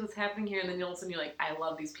confused what's happening here. And then all of a sudden you're like, I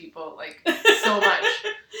love these people, like, so much.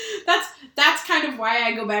 That's kind of why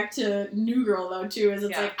I go back to New Girl, though, too. Is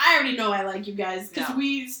it's like, I already know I like you guys. Because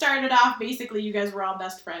we started off, basically, you guys were all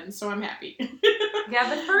best friends. So I'm happy.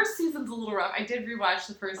 Yeah, the first season's a little rough. I did rewatch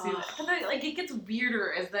the first season. But then, like, it gets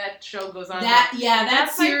weirder as that show goes on.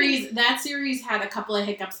 That series had a couple of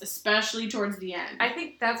hiccups, especially towards the end. I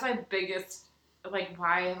think that's my biggest, like,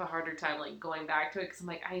 why I have a harder time, like, going back to it. Because I'm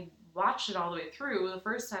like, I watched it all the way through the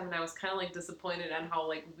first time, and I was kind of, like, disappointed on how,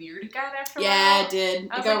 like, weird it got after a while. Yeah, it did.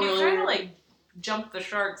 I was like, you kind of, like, jumped the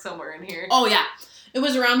shark somewhere in here. Oh, yeah. It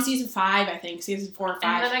was around season 5, I think. Season 4 or 5.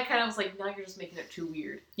 And then I kind of was like, now you're just making it too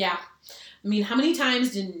weird. Yeah. I mean, how many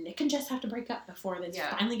times did Nick and Jess have to break up before this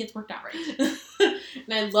finally gets worked out? Right.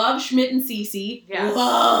 And I love Schmidt and Cece. Yeah.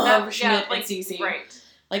 Love Schmidt and like, Cece. Right.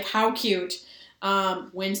 Like, how cute.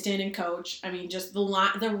 Winston and Coach. I mean, just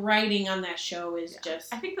the writing on that show is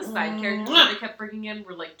just... I think the side characters that they kept bringing in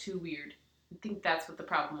were, like, too weird. I think that's what the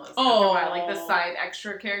problem was. After a while. Like, the side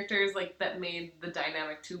extra characters, like, that made the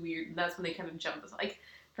dynamic too weird. And that's when they kind of jumped.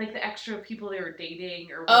 Like the extra people they were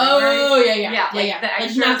dating or whatever. Oh, yeah. The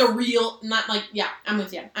extras, like, not the real... Not, like... Yeah, I'm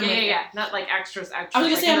with you. Yeah. Not, like, extras. I was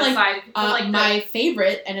going to say, I'm like... side, my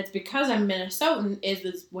favorite, and it's because I'm Minnesotan,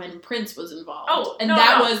 is when Prince was involved. Oh, and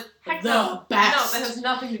that was Heck the no. best. No, that has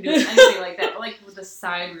nothing to do with anything like that. But, like, with the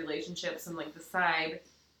side relationships and, like, the side...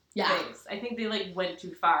 things. I think they, like, went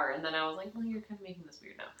too far, and then I was like, well, you're kind of making this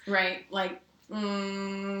weird now. Right. Like,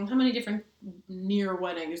 how many different near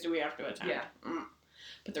weddings do we have to attend? Yeah.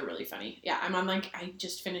 But they're really funny. Yeah, I'm on, like, I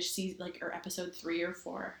just finished episode 3 or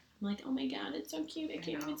 4. I'm like, oh my god, it's so cute. I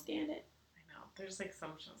can't even stand it. I know. There's, like,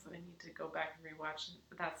 some shows that I need to go back and rewatch.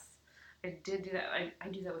 I did do that. I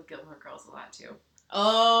do that with Gilmore Girls a lot, too.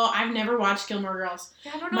 Oh, I've never watched Gilmore Girls.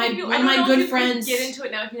 Yeah, I don't know one of my good friends get into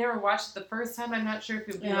it now. If you never watched it the first time, I'm not sure if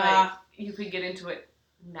it'd be like you could get into it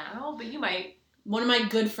now, but you might. One of my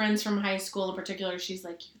good friends from high school in particular, she's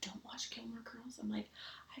like, you don't watch Gilmore Girls? I'm like,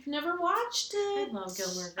 I've never watched it. I love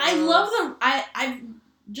Gilmore Girls. I love them. I've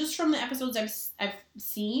just from the episodes I've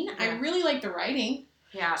seen, I really like the writing.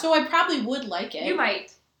 Yeah. So I probably would like it. You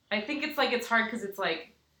might. I think it's hard because it's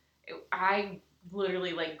like I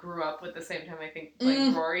literally like grew up with the same time I think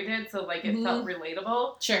like Rory did, so like it felt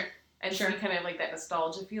relatable. Sure. And so you kind of like that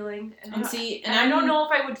nostalgia feeling. And I don't know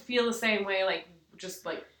if I would feel the same way like just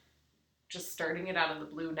starting it out of the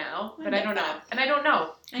blue now. But I don't know. And I don't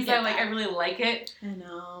know. Because I really like it. I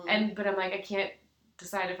know. But I'm like, I can't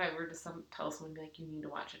decide if I were to tell someone, be like, you need to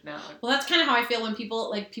watch it now. Well, that's kind of how I feel when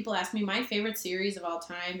people ask me, my favorite series of all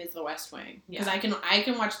time is The West Wing. Because I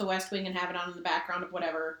can watch The West Wing and have it on in the background of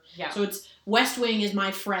whatever. Yeah. So it's, West Wing is my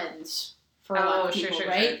Friends for a lot of people,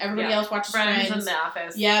 right? Sure. Everybody else watches Friends. And The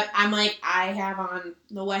Office. Yep. I'm like, I have on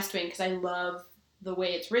The West Wing because I love the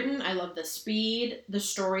way it's written. I love the speed, the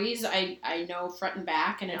stories. I know front and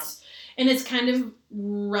back, and it's kind of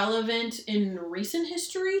relevant in recent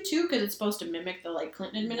history too, because it's supposed to mimic the like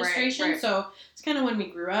Clinton administration. Right. So it's kind of when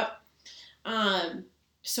we grew up.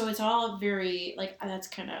 So it's all very like that's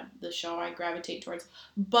kind of the show I gravitate towards,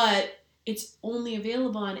 but it's only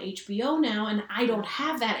available on HBO now, and I don't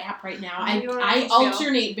have that app right now. I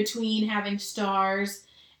alternate between having Stars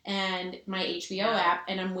and my HBO app,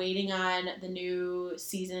 and I'm waiting on the new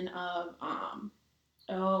season of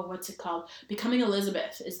what's it called? Becoming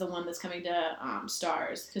Elizabeth is the one that's coming to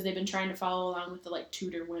Stars, because they've been trying to follow along with the like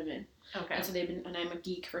Tudor women. Okay. And so and I'm a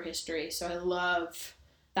geek for history, so I love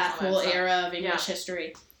that whole era of English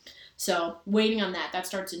history. So waiting on that. That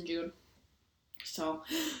starts in June. So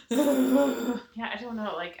yeah, I don't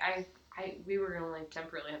know. Like we were gonna like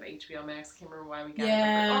temporarily have HBO Max. Can't remember why we got it.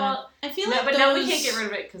 Yeah, I feel like but now we can't get rid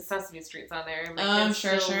of it because Sesame Street's on there. And my kids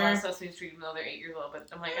sure. love Sesame Street even though they're 8 years old. But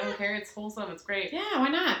I'm like, I don't care. It's wholesome. It's great. Yeah, why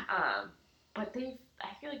not? But I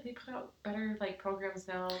I feel like they put out better like programs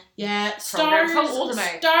now. Yeah, Programs. How old am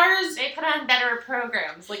I? Stars. They put on better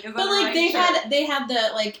programs. Like, is But that like right? they had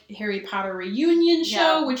the like Harry Potter reunion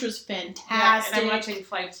show, which was fantastic. And I'm watching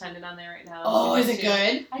Flight Attendant on there right now. Oh, is it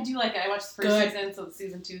good? I do like it. I watched the first season, so the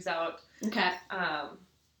season 2's out. Okay.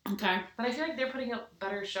 Okay. But I feel like they're putting out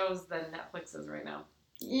better shows than Netflix is right now.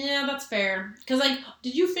 Yeah, that's fair. Because, like,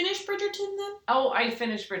 did you finish Bridgerton then? Oh, I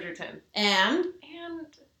finished Bridgerton. And?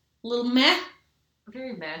 A little meh?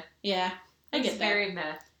 Very meh. Yeah, I get that. Very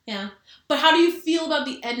meh. Yeah. But how do you feel about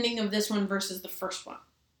the ending of this one versus the first one?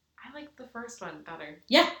 I like the first one better.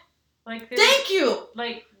 Yeah. Like, thank you!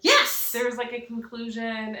 Like, yes! There's, like, a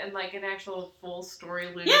conclusion and, like, an actual full story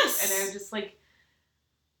loop. Yes! And I'm just, like,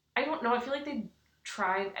 I don't know. I feel like they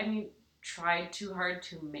tried too hard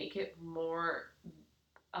to make it more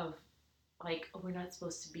of, like, oh, we're not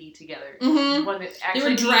supposed to be together. Mm-hmm. When it they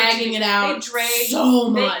were dragging it out so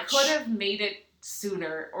much. They could have made it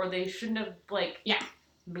sooner, or they shouldn't have, like,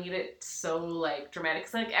 made it so, like, dramatic.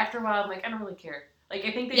 Because, like, after a while, I'm like, I don't really care. Like,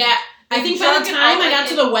 I think they... Yeah, I think by the time I got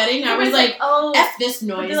to the wedding, I was like, oh, F this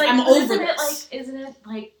noise. Like, I'm over this. Isn't it,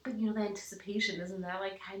 like, you know, the anticipation, isn't that,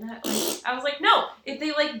 like, kind of, like... I was like, no. If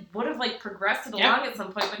they, like, would have, like, progressed it along at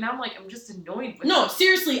some point, but now I'm like, I'm just annoyed with it.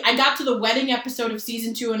 Seriously, I got to the wedding episode of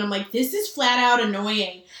season 2, and I'm like, this is flat out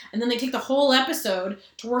annoying. And then they take the whole episode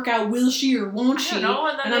to work out, will she or won't she? I don't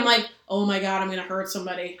know. And I'm like, oh my god, I'm going to hurt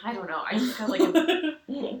somebody. I don't know. I just got, like...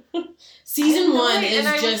 Season 1 is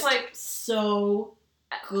just, like, so...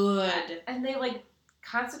 good. And they, like,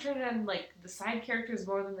 concentrated on, like, the side characters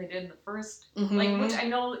more than they did in the first. Mm-hmm. Like, which I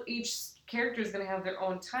know each character is going to have their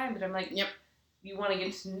own time, but I'm like, you want to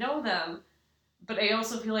get to know them, but I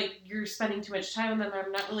also feel like you're spending too much time on them.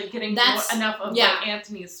 I'm not really getting enough of, like,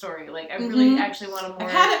 Anthony's story. Like, I really actually want to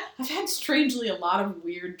more... I've had strangely a lot of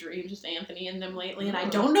weird dreams with Anthony in them lately, and I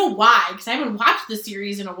don't know why, because I haven't watched the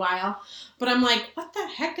series in a while, but I'm like, what the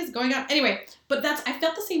heck is going on? Anyway, but I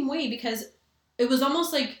felt the same way, because it was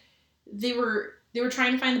almost like they were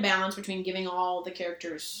trying to find the balance between giving all the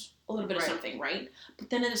characters a little bit of something, right? But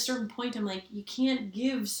then at a certain point, I'm like, you can't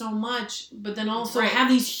give so much, but then also have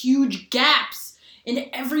these huge gaps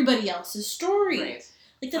into everybody else's story. Right.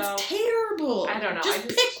 Like, that's terrible. I don't know. Just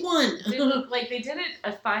pick one. They did it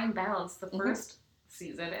a fine balance the first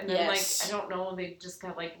season, and then, like, I don't know, they just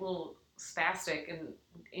got, like, a little spastic and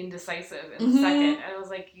indecisive in the second. And I was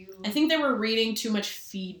like, I think they were reading too much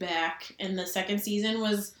feedback, and the second season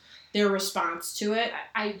was their response to it.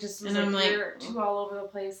 I just was like, they're too all over the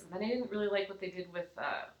place. And then I didn't really like what they did with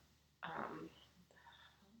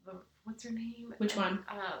what's her name? Which one?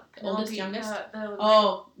 The oldest, youngest?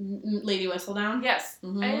 Lady Whistledown? Yes.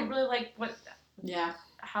 Mm-hmm. I didn't really like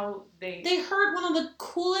how they hurt one of the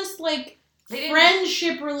coolest, like,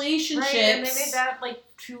 friendship relationships. Right, and they made that, like,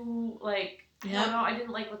 too, like, I don't know, I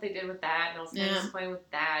didn't like what they did with that, and I was kind of disappointed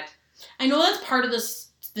with that. I know that's part of the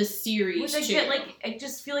series, which I get, like, I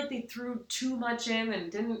just feel like they threw too much in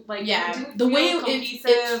and didn't, like, the way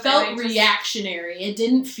it felt reactionary. It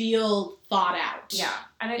didn't feel thought out. Yeah,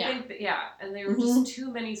 and I think that, and there were just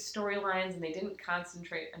too many storylines, and they didn't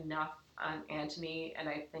concentrate enough on Anthony, and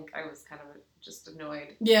I think I was kind of just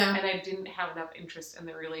annoyed. Yeah. And I didn't have enough interest in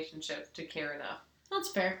the relationship to care enough. That's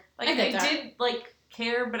fair. Like, I did, like,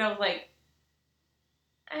 care, but I was like,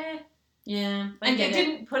 Yeah, like, I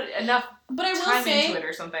didn't put enough time into it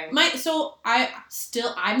or something.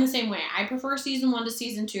 I'm the same way. I prefer season 1 to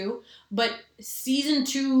season 2, but season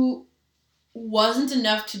 2 wasn't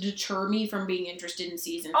enough to deter me from being interested in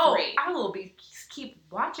season 3. I will keep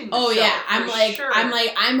watching the show.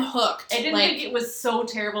 I'm hooked. I didn't think it was so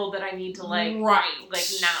terrible that I need to, like,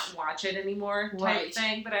 not watch it anymore type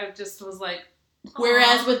thing, but I just was like,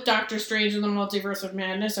 whereas with Doctor Strange and the Multiverse of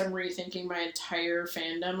Madness, I'm rethinking my entire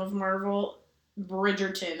fandom of Marvel.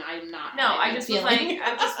 Bridgerton, I'm not. No, I just was like,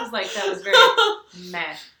 that was very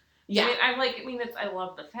meh. Yeah, I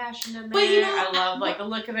love the fashion in there. But, I love, like, the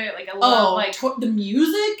look of it. Like, I love, like, the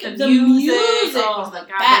music. The music. Oh my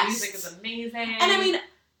god, the music is amazing. And I mean,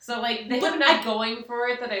 so, like, they have enough going for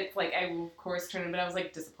it that I will, of course, turn it, but I was,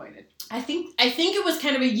 like, disappointed. I think it was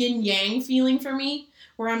kind of a yin-yang feeling for me,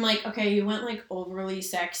 where I'm like, okay, you went, like, overly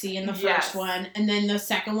sexy in the first one, and then the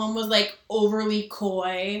second one was, like, overly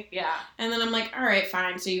coy. Yeah. And then I'm like, all right,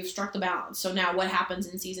 fine, so you've struck the balance. So now what happens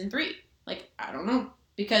in season 3? Like, I don't know.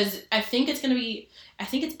 Because I think it's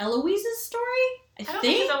Eloise's story? I don't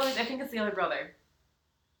think it's Eloise. I think it's the other brother.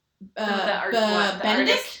 Benedict?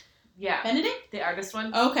 Artist. Yeah. Benedict? The artist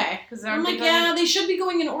one. Okay. I'm like, they should be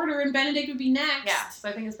going in order, and Benedict would be next. Yeah, so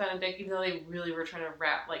I think it's Benedict, even though they really were trying to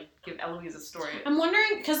give Eloise a story. I'm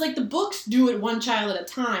wondering, because, like, the books do it one child at a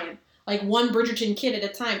time. like one Bridgerton kid at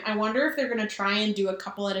a time. I wonder if they're going to try and do a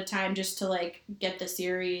couple at a time just to, like, get the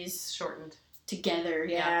series shortened together,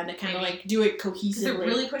 and to kind of, like, do it cohesively. They're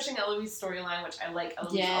really pushing Eloise's storyline, which I like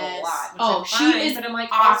Eloise a lot. Oh, she is but I'm like,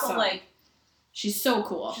 awesome. Also, like, she's so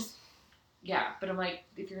cool. But I'm like,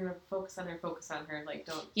 if you're gonna focus on her, like,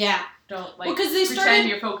 don't like, well, because they pretend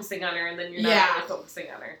you're focusing on her and then you're not really focusing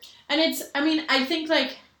on her. And I think,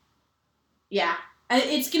 like,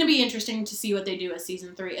 it's gonna be interesting to see what they do with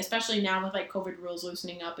season 3, especially now with, like, COVID rules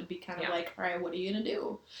loosening up. It'd be kind of like, all right, what are you gonna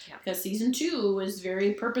do? Because season 2 was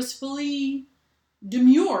very purposefully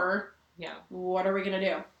demure. Yeah. What are we gonna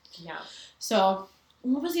do? Yeah. So,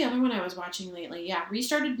 what was the other one I was watching lately? Yeah,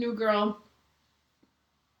 restarted New Girl.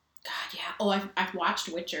 God, yeah. Oh, I've watched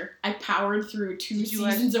Witcher. I powered through 2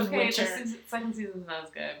 seasons of Witcher. Second season's not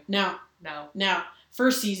as good. No.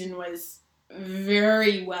 First season was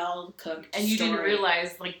very well cooked. And you didn't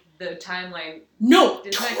realize, like, the timeline. No,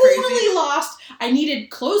 totally lost. I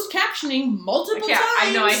needed closed captioning multiple times.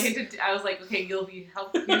 I know. I was like, okay, you'll be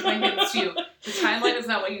helpful. Here's my hints to you. The timeline is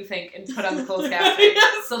not what you think, and put on the closed captioning.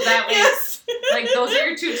 Yes, so that way, like, those are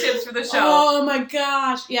your 2 tips for the show. Oh my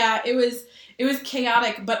gosh, yeah, it was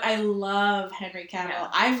chaotic, but I love Henry Cavill.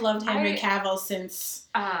 Yeah. I've loved Henry Cavill since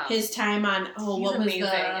his time on. What was amazing,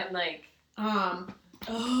 and like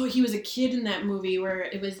he was a kid in that movie where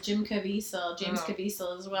it was James Caviezel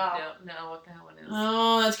as well. Don't know what that one is.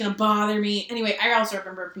 Oh, that's gonna bother me. Anyway, I also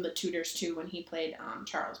remember from The Tudors too when he played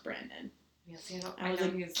Charles Brandon. Yes, I know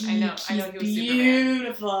he was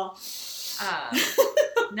beautiful.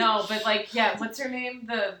 No, but like, what's her name?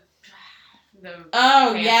 The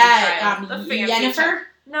Yennefer?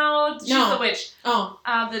 No, she's the witch. Oh.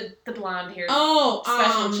 The blonde hair. Oh,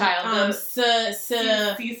 special child.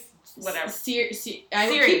 Whatever. I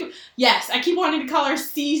keep wanting to call her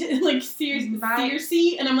Circe,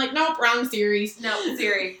 and I'm like, nope, wrong series. No,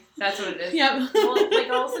 Siri. That's what it is. Yep. Well, like,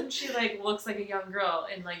 all of a sudden she, like, looks like a young girl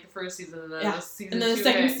in, like, the first season, and then season 2. And then the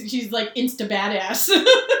second, she's, like, insta badass.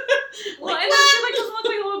 Well, and then she, like, doesn't look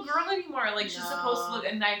like a little girl anymore. Like, she's supposed to look,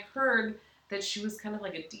 and I heard that she was kind of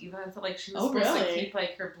like a diva, and so, like, she was supposed to keep,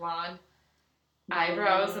 like, her blonde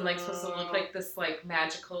eyebrows and, like, supposed to look like this, like,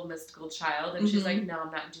 magical, mystical child, and she's like, no,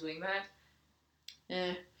 I'm not doing that.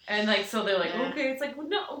 And, like, so they're like, okay, it's like, well,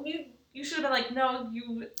 no, you should have been like, no,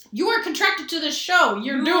 you are contracted to this show,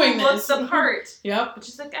 you're doing this. Look the part. Yep. But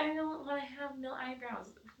she's like, I don't want to have no eyebrows.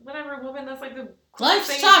 Whatever, woman, that's, like, the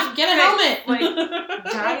life's tough, get a helmet. Like,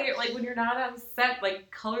 dye it, like, when you're not on set,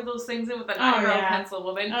 like, color those things in with an eyebrow pencil,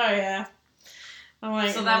 woman. Oh, yeah.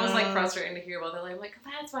 So that was, like, frustrating to hear about that. Like,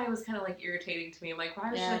 that's why it was kind of, like, irritating to me. I'm like,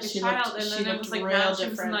 why was she like a child? And then it was, like, now she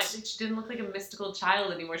was like, she didn't look like a mystical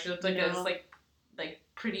child anymore. She looked like this, like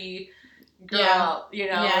pretty girl, you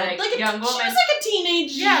know, like young woman. She was, like, a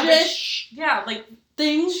teenage-ish like,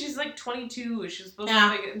 thing. She's, like, 22. She was supposed to be,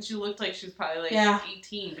 like, and she looked like she was probably, like,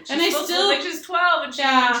 18. But and supposed to look like she's 12, and she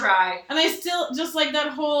didn't try. And I still, just, like, that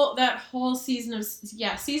whole season of,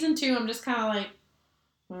 season 2, I'm just kind of like,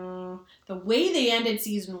 the way they ended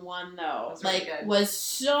season 1, though, was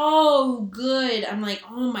so good. I'm like,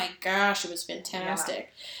 oh my gosh, it was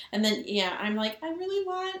fantastic. And then, I'm like, I really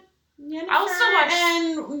want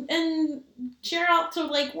Yennefer and Geralt to,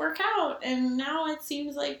 like, work out. And now it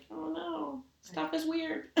seems like, oh no, stuff is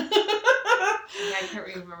weird. I can't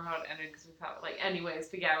really remember how it ended because we thought, like, anyways,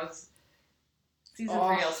 but it was season 3.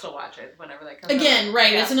 I'll still watch it whenever that comes out. Again,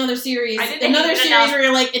 right? Yeah. It's another series. Where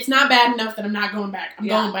you're like, it's not bad enough that I'm not going back. I'm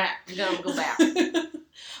going back. I'm gonna go back.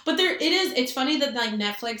 But it's funny that, like,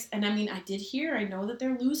 Netflix, and I mean, I know that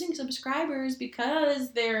they're losing subscribers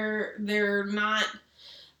because they're not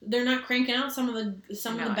cranking out some of the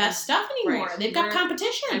best stuff anymore. Right. They've got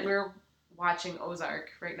competition. And we're watching Ozark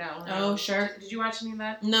right now. Oh, sure. Did you watch any of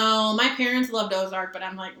that? No, my parents loved Ozark, but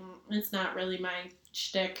I'm like, it's not really my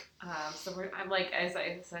shtick. I'm like, as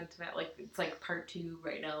I said to Matt, like, it's like part 2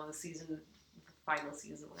 right now of the final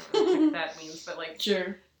season, whatever that means, but, like,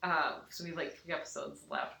 sure. So we have, like, 3 episodes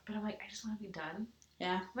left, but I'm like, I just want to be done.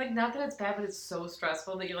 Yeah. Like, not that it's bad, but it's so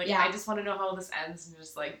stressful that you're like, I just want to know how this ends and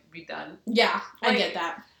just, like, be done. Yeah, like, I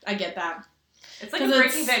get that. It's like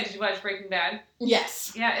Breaking Bad. Did you watch Breaking Bad?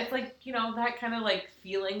 Yes. Yeah, it's like, you know, that kind of, like,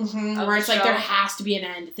 feeling where it's like, there has to be an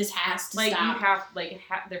end. This has to stop. You have, like,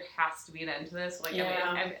 there has to be an end to this. Like,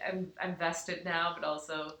 I'm vested now, but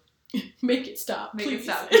also... Make it stop, Make it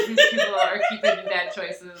stop. These people are keeping bad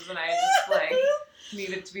choices, and I just, like,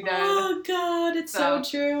 need it to be done. Oh, God, it's so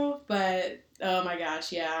true. But, oh, my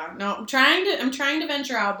gosh, yeah. No, I'm trying to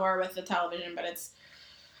venture out more with the television, but it's...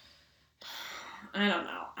 I don't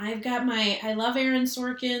know. I love Aaron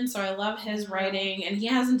Sorkin, so I love his writing, and he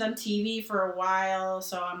hasn't done TV for a while,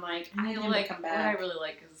 so I'm like, I need him to come back. What I really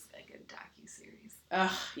like is, like,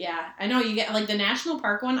 Yeah. I know you get like the national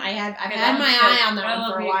park one. I've Okay, had my eye on that I one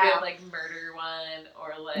love for a me while. good, like murder one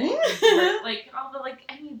or like all the like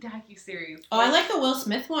any docuseries. Oh, I like the Will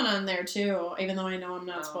Smith one on there too. Even though I know I'm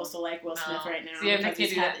not supposed to like Will No. Smith right now. See, I because can't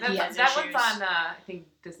do that. he has That issues. one's on I think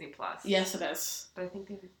Disney Plus. Yes, it is. But I think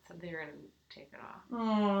they said they were gonna take it off.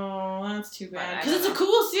 Oh, that's too But bad. I Because it's don't a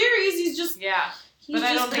cool series. He's just But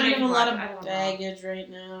I don't just think kind I of a can lot watch it. I of don't know. baggage right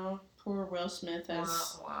now. Poor Will Smith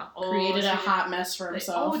has Oh, created a so hot mess for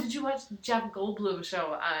himself. Oh, did you watch Jeff Goldblum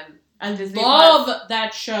show on I Disney love Plus?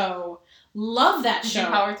 that show. Love that Did show. you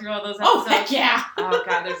power through all those episodes? Oh, heck yeah. Oh,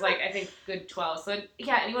 God, there's like, I think, good 12. So,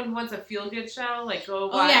 yeah, anyone who wants a feel-good show, like, go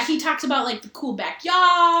watch. Oh, yeah, he talks about, like, the cool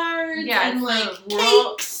backyards Yeah, and, it's like, the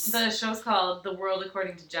world- cakes. The show's called The World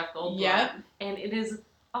According to Jeff Goldblum. Yep. And it is,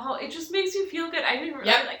 it just makes you feel good. I didn't really,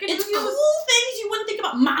 Yep. like, It's cool things you wouldn't think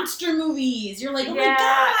about. Monster movies. You're like, oh, my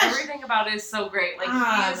gosh. Everything about it is so great. Like,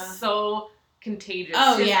 he is so contagious.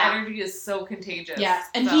 Oh, His yeah. energy is so contagious. Yes,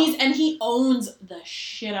 and So, he owns the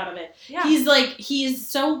shit out of it. yeah. He's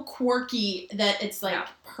so quirky that it's like Yeah.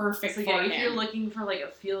 perfect So for yeah, him. if you're looking for like a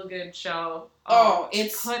feel good show,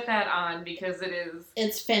 it's put that on because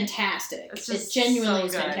it's fantastic. it's It just genuinely so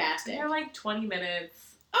is good. fantastic. They're like 20 minutes.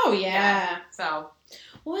 Oh yeah. So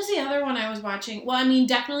What was the other one I was watching? Well, I mean,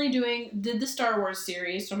 definitely did the Star Wars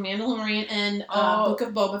series, so Mandalorian and Book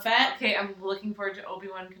of Boba Fett. okay, I'm looking forward to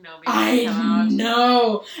Obi-Wan Kenobi. I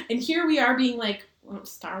know, and here we are being like, well,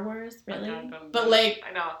 Star Wars, really? But like,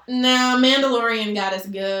 I know. no, Mandalorian got us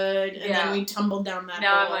good, and Yeah. then we tumbled down that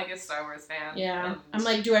Now hole. I'm like a Star Wars fan. Yeah. and- I'm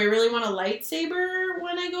like, do I really want a lightsaber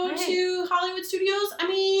when I go Right. to Hollywood Studios? I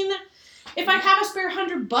mean, if I have a spare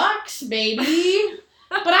 $100, baby.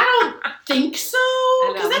 But I don't think so.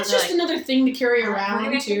 know, Because that's we're just like, another thing to carry we're around,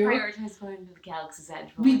 gonna have to too. prioritize going to the Galaxy's Edge.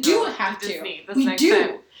 when We we do go have to. Disney this We next do.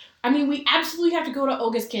 time. I mean, we absolutely have to go to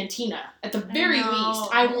Oga's Cantina, at the very know. least.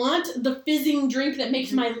 I want the fizzing drink that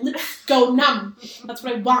makes my lips go numb. That's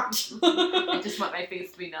what I want. I just want my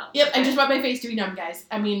face to be numb. Yep, I just want my face to be numb, guys.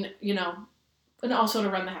 I mean, you know, and also to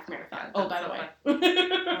run the half marathon. Oh, by the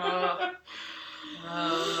way.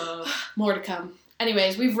 More to come.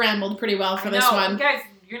 Anyways, we've rambled pretty well for this one. Guys,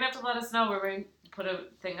 you're going to have to let us know. We're going to put a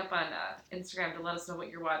thing up on Instagram to let us know what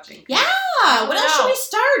you're watching. Yeah! What else should we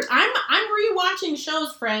start? I'm rewatching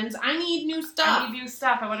shows, friends. I need new stuff. I need new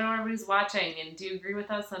stuff. I want to know what everybody's watching. And do you agree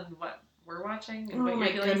with us on what we're watching? And what your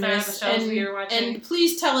feelings are on the shows that you're watching? And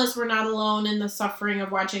please tell us we're not alone in the suffering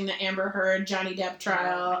of watching the Amber Heard Johnny Depp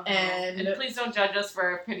trial. And please don't judge us for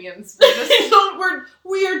our opinions.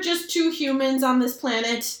 we are just two humans on this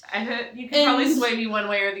planet. You can probably sway me one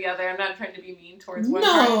way or the other. I'm not trying to be mean towards one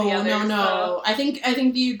part or the other. No. I think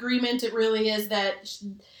the agreement it really is that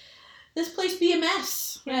this place be a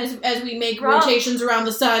mess as we make rotations around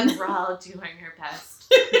the sun. We're all doing our best.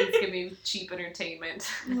 Please give me cheap entertainment.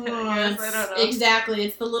 I don't know. Exactly.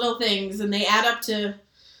 It's the little things, and they add up to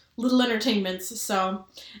little entertainments. So,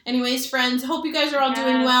 anyways, friends, hope you guys are all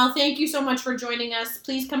doing well. Thank you so much for joining us.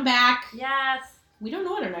 Please come back. Yes. We don't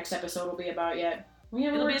know what our next episode will be about yet. We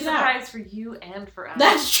haven't It'll be a worked it out. surprise for you and for us.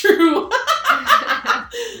 That's true.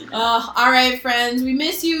 All right, friends. We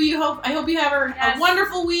miss you. I hope you have a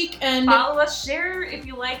wonderful week. And follow us. Share if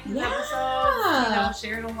you like these episodes.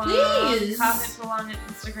 Share it along. Please. Comment along on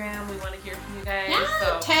Instagram. We want to hear from you guys.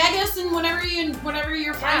 Yeah, tag us in whatever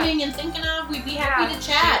you're finding and thinking of. We'd be happy to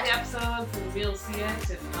chat. Share the episodes and we'll see it.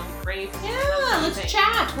 And great. Yeah, let's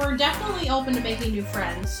chat. We're definitely open to making new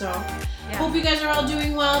friends. So hope you guys are all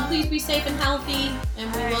doing well. Please be safe and healthy.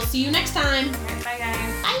 And we will see you next time. Bye, guys.